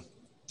Robinson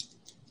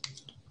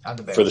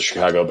for the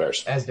Chicago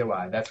Bears. As do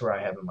I. That's where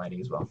I have him landing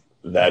as well.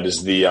 That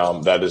is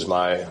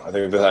my. I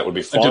think that would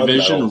be fun. A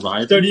division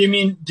rival. So do you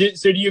mean?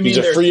 He's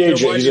a free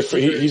agent.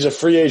 He's a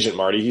free agent,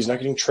 Marty. He's not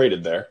getting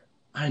traded there.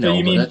 I know. So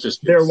you mean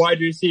their wide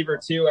receiver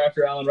 2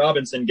 after Allen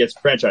Robinson gets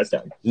franchise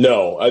tag?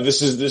 No,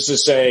 this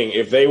is saying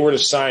if they were to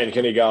sign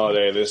Kenny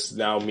Galladay, this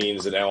now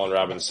means that Allen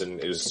Robinson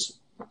is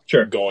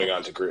going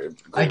on to Green.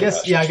 I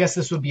guess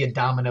this would be a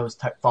dominoes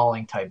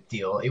falling type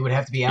deal. It would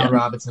have to be Allen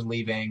Robinson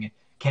leaving,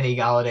 Kenny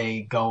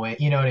Galladay going.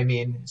 You know what I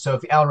mean? So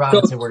if Allen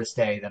Robinson were to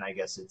stay, then I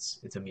guess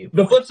it's a mute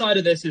The point. flip side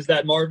of this is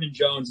that Marvin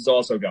Jones is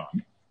also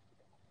gone.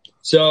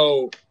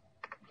 So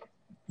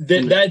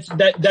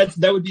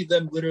that would be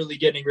them literally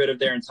getting rid of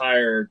their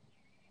entire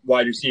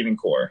wide receiving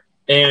core.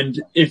 And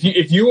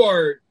if you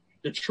are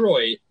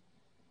Detroit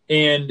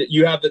and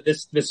you have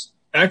this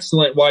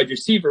excellent wide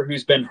receiver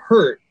who's been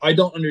hurt, I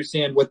don't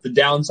understand what the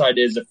downside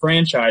is of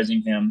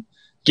franchising him,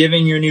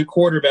 giving your new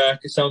quarterback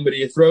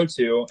somebody to throw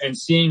to, and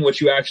seeing what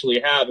you actually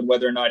have and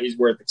whether or not he's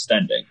worth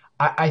extending.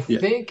 I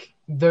think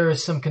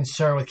there's some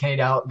concern with Kenny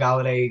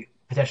Galladay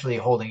potentially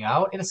holding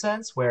out in a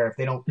sense, where if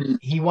they don't,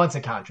 he wants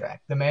a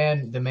contract. The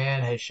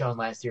man has shown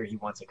last year he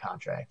wants a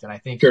contract, and I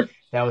think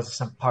that was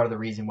some part of the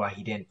reason why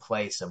he didn't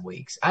play some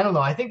weeks. I don't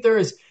know. I think there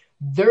is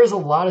a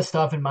lot of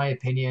stuff, in my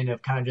opinion,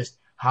 of kind of just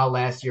how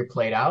last year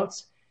played out.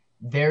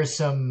 There's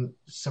some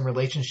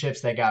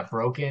relationships that got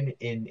broken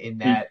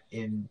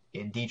in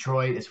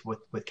Detroit is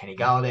with Kenny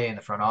Galladay and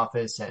the front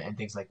office and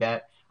things like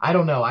that. I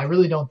don't know. I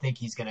really don't think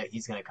he's gonna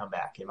come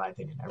back, in my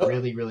opinion. I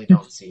really, really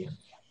don't see him.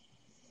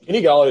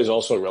 Kenny Galladay is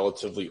also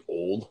relatively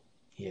old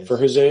for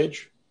his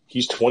age.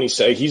 He's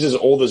 26. He's as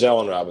old as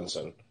Allen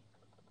Robinson.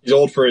 He's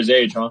old for his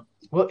age, huh?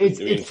 Well, I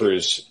agree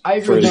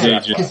with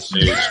that because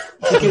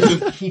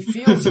he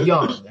feels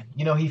young.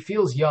 You know, he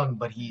feels young,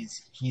 but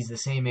he's the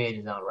same age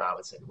as Allen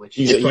Robinson, which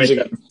he's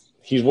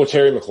what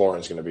Terry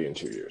McLaurin's going to be in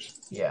 2 years.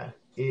 Yeah,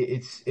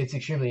 it's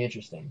extremely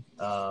interesting.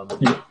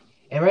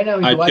 And right now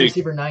he's wide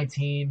receiver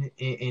 19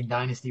 in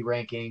dynasty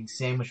rankings,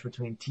 sandwiched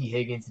between T.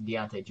 Higgins and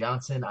Deontay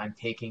Johnson. I'm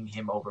taking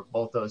him over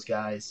both those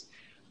guys,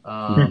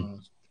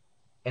 and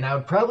I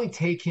would probably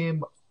take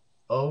him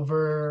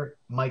over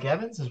Mike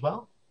Evans as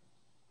well.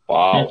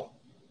 Wow.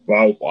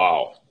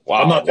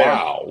 I'm not there.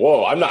 Wow.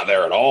 Whoa, I'm not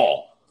there at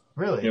all.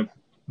 Really? Yep.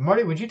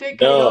 Marty, would you take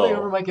Kenny Galladay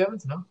over Mike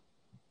Evans? No?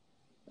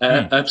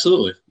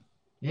 Absolutely.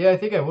 Yeah, I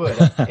think I would.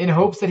 In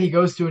hopes that he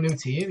goes to a new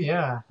team,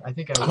 yeah, I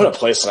think I would. I'm going to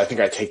place it. I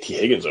think I'd take T.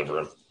 Higgins over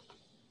him.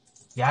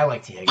 Yeah, I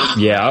like T. Higgins.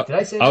 Yeah, did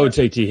I say I that? would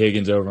take T.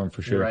 Higgins over him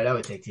for sure. You're right, I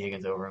would take T.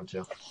 Higgins over him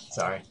too.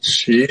 Sorry.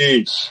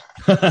 Jeez.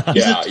 I'll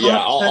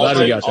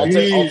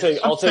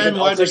take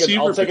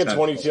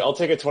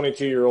a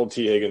 22-year-old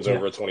T. Higgins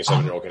over a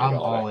 27-year-old Kenny I'm Galladay.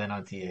 all in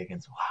on T.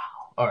 Higgins. Wow.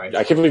 All right.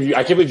 I can't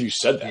believe you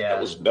said that. Yeah. That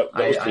was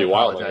pretty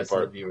wild on your I apologize to the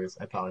part. viewers.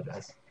 I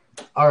apologize.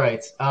 All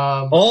right.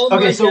 All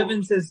Mike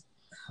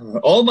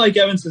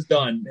Evans has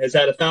done has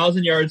had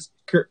 1,000 yards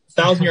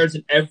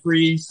in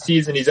every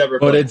season he's ever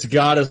played. But it's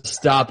got to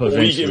stop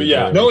eventually.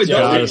 No, it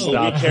doesn't.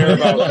 We care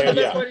about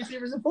Best wide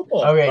receivers in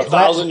football. Okay.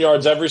 1,000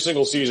 yards every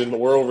single season, but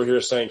we're over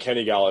here saying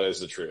Kenny Galladay is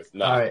the truth.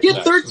 No, All right. He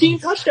had 13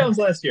 touchdowns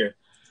last year.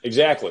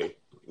 Exactly.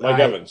 Mike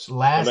Evans.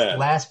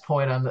 Last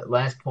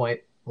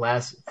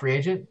free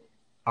agent.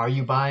 Are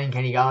you buying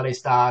Kenny Galladay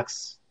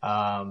stocks?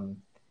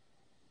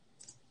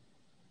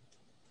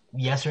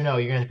 Yes or no?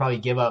 You're going to probably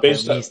give up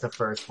at least the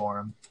first for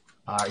him.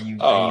 Are you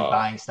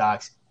buying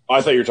stocks?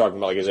 I thought you were talking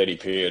about like his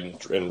ADP and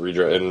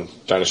redraft and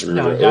dynasty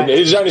redraft.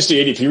 His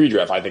dynasty ADP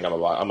redraft. I think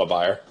I'm a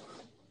buyer.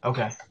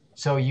 Okay,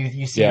 so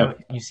you see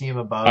him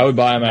above. I would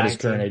buy him 19. at his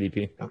current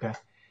ADP. Okay,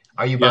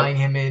 are you buying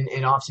him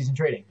in off-season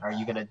trading? Are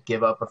you going to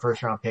give up a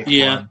first-round pick?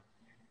 Yeah.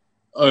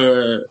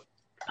 I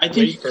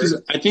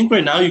think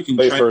right now you can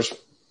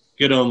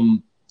get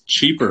him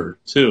cheaper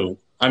too.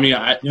 I mean,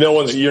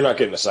 you're not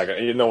getting a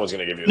second. No one's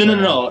going to give you.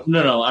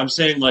 No. I'm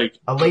saying like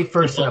a late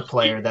first and a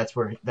player. That's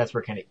where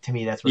Kenny. To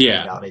me, that's where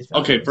Kenny Galladay's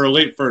value. Okay, for a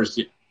late first.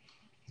 Yeah.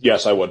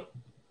 Yes, I would.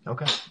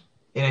 Okay.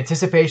 In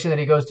anticipation that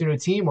he goes to a new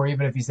team, or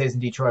even if he stays in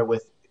Detroit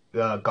with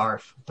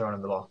Garf throwing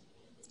him the ball.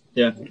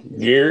 Yeah.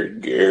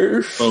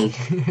 Garf.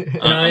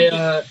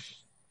 And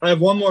I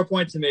have one more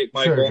point to make,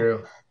 Michael. Sure,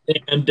 Drew.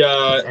 And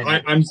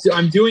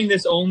I'm doing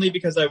this only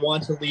because I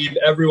want to leave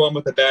everyone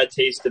with a bad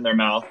taste in their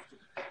mouth.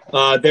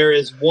 There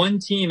is one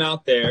team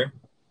out there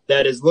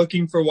that is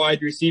looking for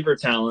wide receiver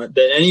talent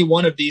that any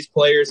one of these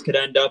players could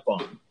end up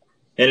on,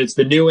 and it's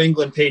the New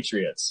England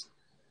Patriots.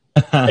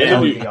 That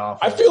would be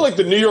awful. I feel like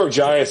the New York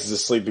Giants is a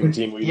sleeping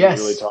team. We didn't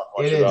really talk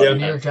much about. The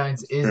New York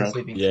Giants is a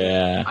sleeping team.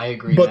 Yeah, I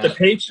agree. But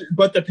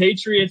the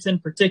Patriots in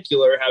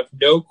particular have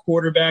no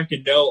quarterback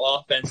and no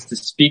offense to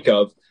speak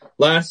of.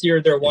 Last year,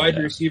 their wide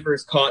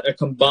receivers caught a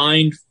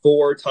combined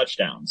 4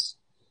 touchdowns.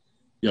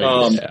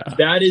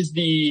 That is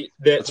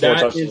that's more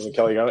touchdowns than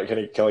Kenny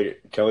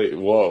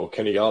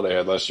Galladay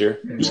had last year.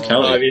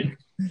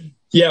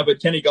 But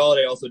Kenny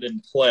Galladay also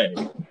didn't play.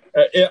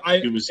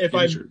 He was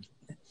injured.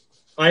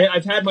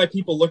 I've had my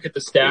people look at the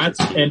stats,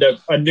 and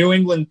a New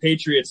England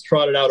Patriots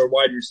trotted out a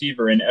wide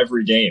receiver in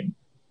every game,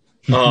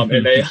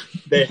 and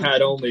they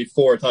had only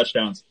 4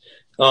 touchdowns.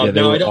 Now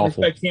I don't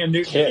expect Cam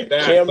Newton to be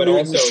back. Cam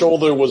Newton's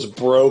shoulder was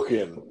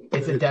broken.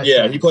 It's a death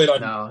sentence. He played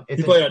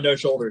on no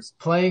shoulders.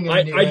 Playing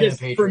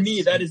for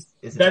me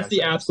that's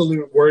the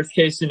absolute worst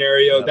case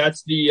scenario.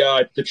 That's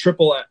the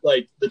triple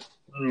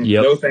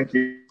Yep. No, thank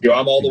you.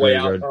 I'm all the way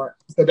out.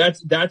 So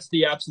that's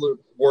the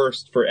absolute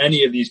worst for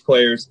any of these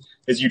players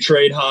is you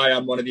trade high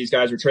on one of these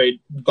guys or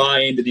buy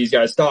into these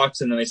guys'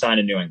 stocks and then they sign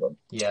in New England.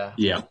 Yeah.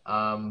 Yeah.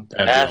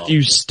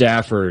 Matthew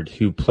Stafford,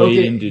 who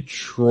played in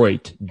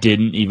Detroit,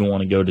 didn't even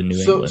want to go to New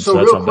England. So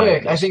real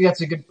quick, I think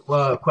that's a good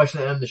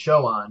question to end the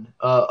show on.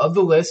 Of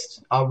the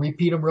list, I'll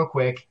repeat them real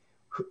quick.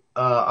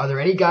 Are there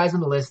any guys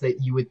on the list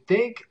that you would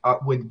think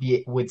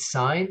would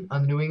sign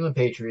on the New England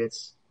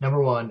Patriots? Number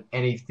one,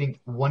 and you think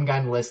one guy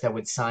on the list that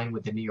would sign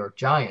with the New York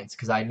Giants?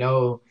 Because I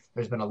know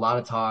there's been a lot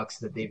of talks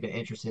that they've been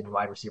interested in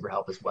wide receiver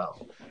help as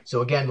well.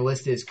 So again, the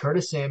list is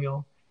Curtis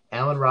Samuel,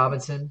 Allen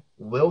Robinson,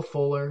 Will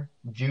Fuller,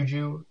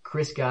 Juju,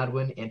 Chris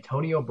Godwin,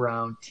 Antonio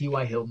Brown,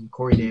 T.Y. Hilton,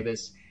 Corey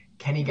Davis,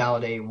 Kenny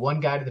Galladay. One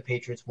guy to the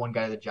Patriots, one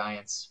guy to the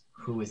Giants.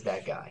 Who is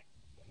that guy?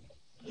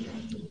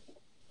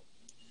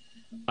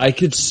 I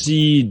could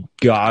see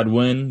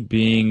Godwin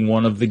being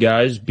one of the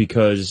guys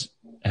because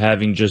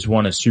having just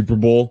won a Super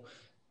Bowl,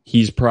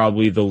 he's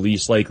probably the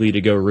least likely to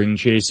go ring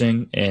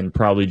chasing and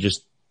probably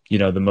just,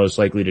 the most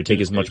likely to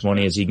take as much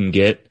money as he can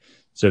get.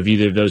 So if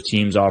either of those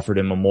teams offered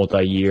him a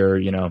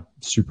multi-year,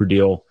 super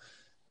deal,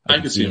 I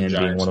could see him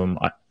being one of them.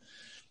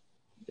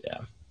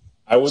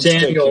 I would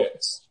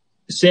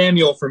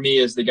Samuel for me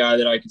is the guy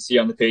that I could see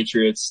on the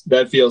Patriots.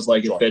 That feels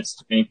like it fits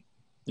to me.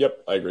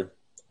 Yep, I agree.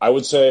 I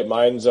would say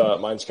mine's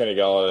Kenny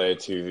Galladay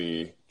to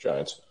the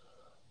Giants.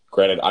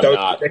 Granted,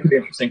 that could be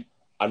interesting.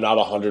 I'm not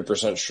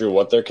 100% sure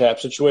what their cap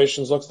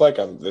situations looks like.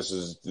 This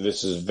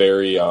is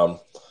very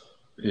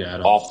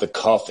off the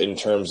cuff in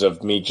terms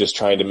of me just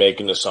trying to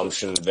make an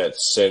assumption that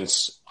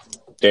since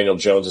Daniel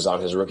Jones is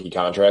on his rookie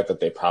contract,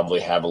 that they probably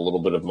have a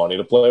little bit of money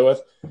to play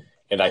with.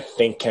 And I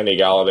think Kenny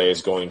Galladay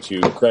is going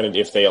to, granted,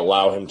 if they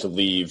allow him to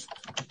leave,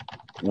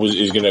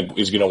 is going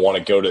to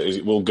want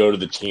to will go to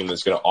the team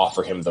that's going to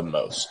offer him the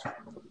most.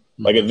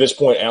 Like at this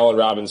point, Allen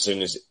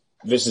Robinson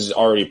this is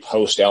already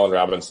post Allen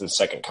Robinson's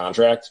second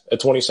contract at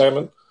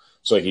 27.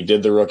 So he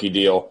did the rookie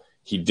deal.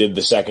 He did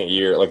the second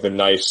year,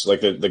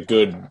 the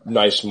good,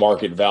 nice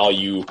market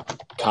value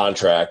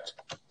contract.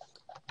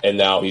 And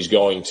now he's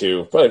going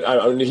to, but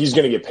he's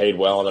going to get paid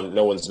well. And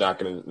no one's not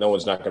going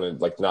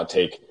to not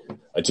take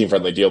a team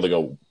friendly deal to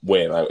go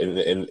win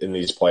in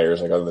these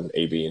players, other than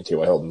AB and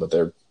T.Y. Hilton, but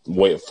they're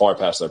way far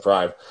past their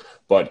prime.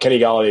 But Kenny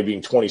Galladay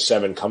being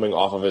 27, coming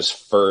off of his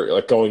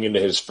going into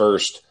his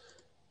first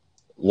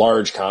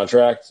large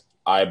contract,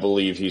 I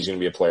believe he's going to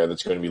be a player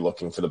that's going to be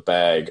looking for the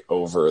bag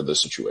over the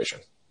situation.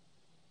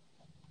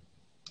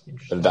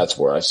 And that's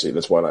where I see.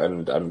 That's why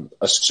I'm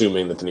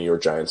assuming that the New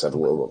York Giants have a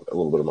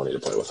little bit of money to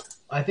play with.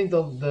 I think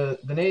the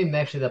name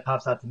actually that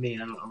pops out to me,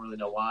 and I don't really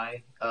know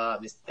why,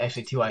 is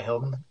actually T.Y.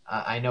 Hilton.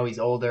 I know he's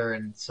older,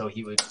 and so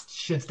he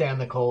should stay on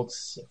the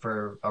Colts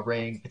for a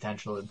ring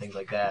potential and things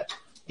like that.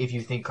 If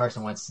you think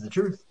Carson Wentz is the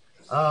truth,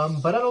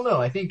 but I don't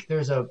know. I think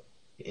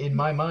in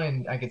my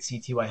mind, I could see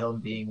T.Y. Hilton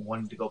being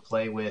one to go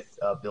play with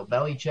Bill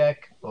Belichick,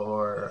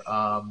 or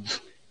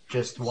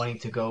just wanting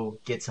to go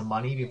get some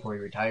money before he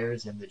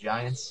retires in the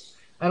Giants.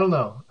 I don't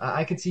know.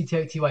 I could see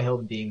T.Y.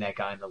 Hilton being that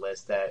guy on the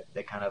list that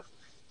kind of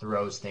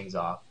throws things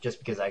off, just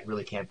because I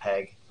really can't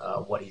peg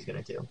what he's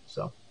going to do.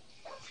 So,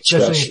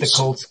 especially if the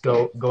Colts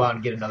go out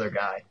and get another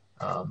guy,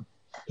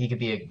 he could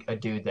be a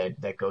dude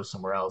that goes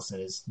somewhere else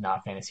and is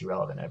not fantasy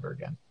relevant ever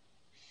again.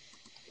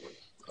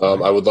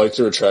 I would like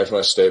to retract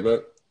my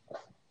statement.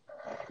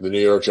 The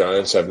New York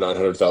Giants have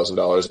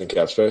 $900,000 in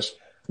cap space.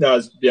 No, I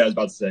was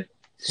about to say.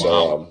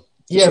 So,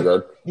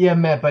 yeah,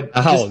 Matt. But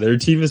their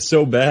team is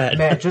so bad.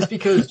 Matt, just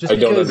because I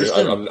don't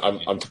understand.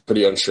 I'm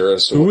pretty unsure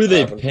as to who are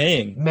they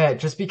paying. Matt,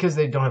 just because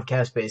they don't have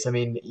cap space, I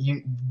mean,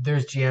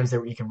 there's GMs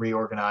that you can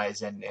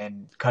reorganize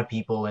and cut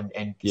people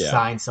and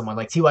sign someone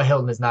like T.Y.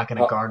 Hilton is not going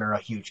to garner a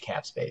huge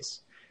cap space.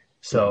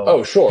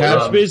 So, sure.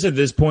 Cap space at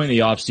this point in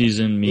the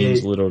offseason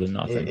means little to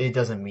nothing. It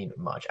doesn't mean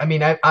much. I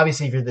mean,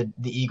 obviously, if you're the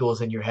Eagles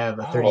and you have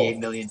a $38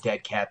 million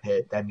dead cap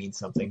hit, that means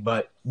something.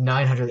 But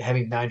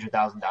having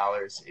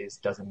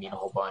 $900,000 doesn't mean a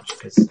whole bunch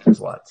because there's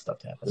a lot of stuff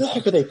to happen. What the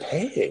heck are they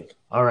paying?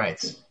 All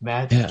right,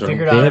 Matt,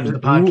 figure it out after the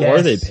podcast. Who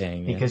are they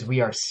paying? Because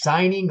we are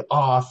signing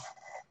off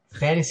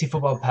Fantasy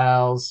Football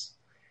Pals,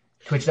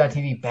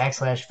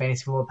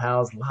 twitch.tv/Fantasy Football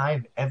Pals,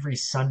 live every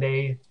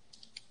Sunday.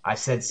 I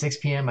said 6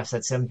 p.m. I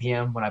said 7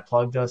 p.m. when I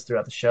plugged us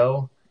throughout the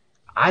show.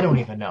 I don't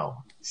even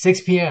know.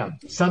 6 p.m.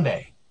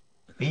 Sunday.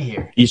 Be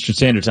here. Eastern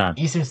Standard Time.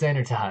 Give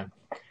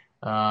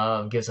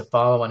us a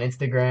follow on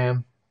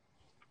Instagram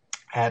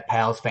at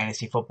Pals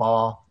Fantasy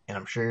Football. And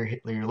I'm sure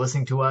you're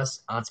listening to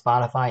us on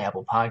Spotify,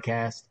 Apple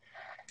Podcast.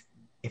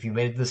 If you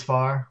made it this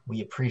far,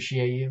 we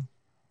appreciate you.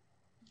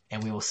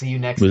 And we will see you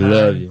next time. We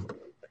love you.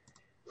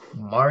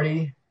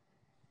 Marty,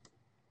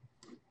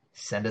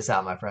 send us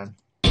out, my friend.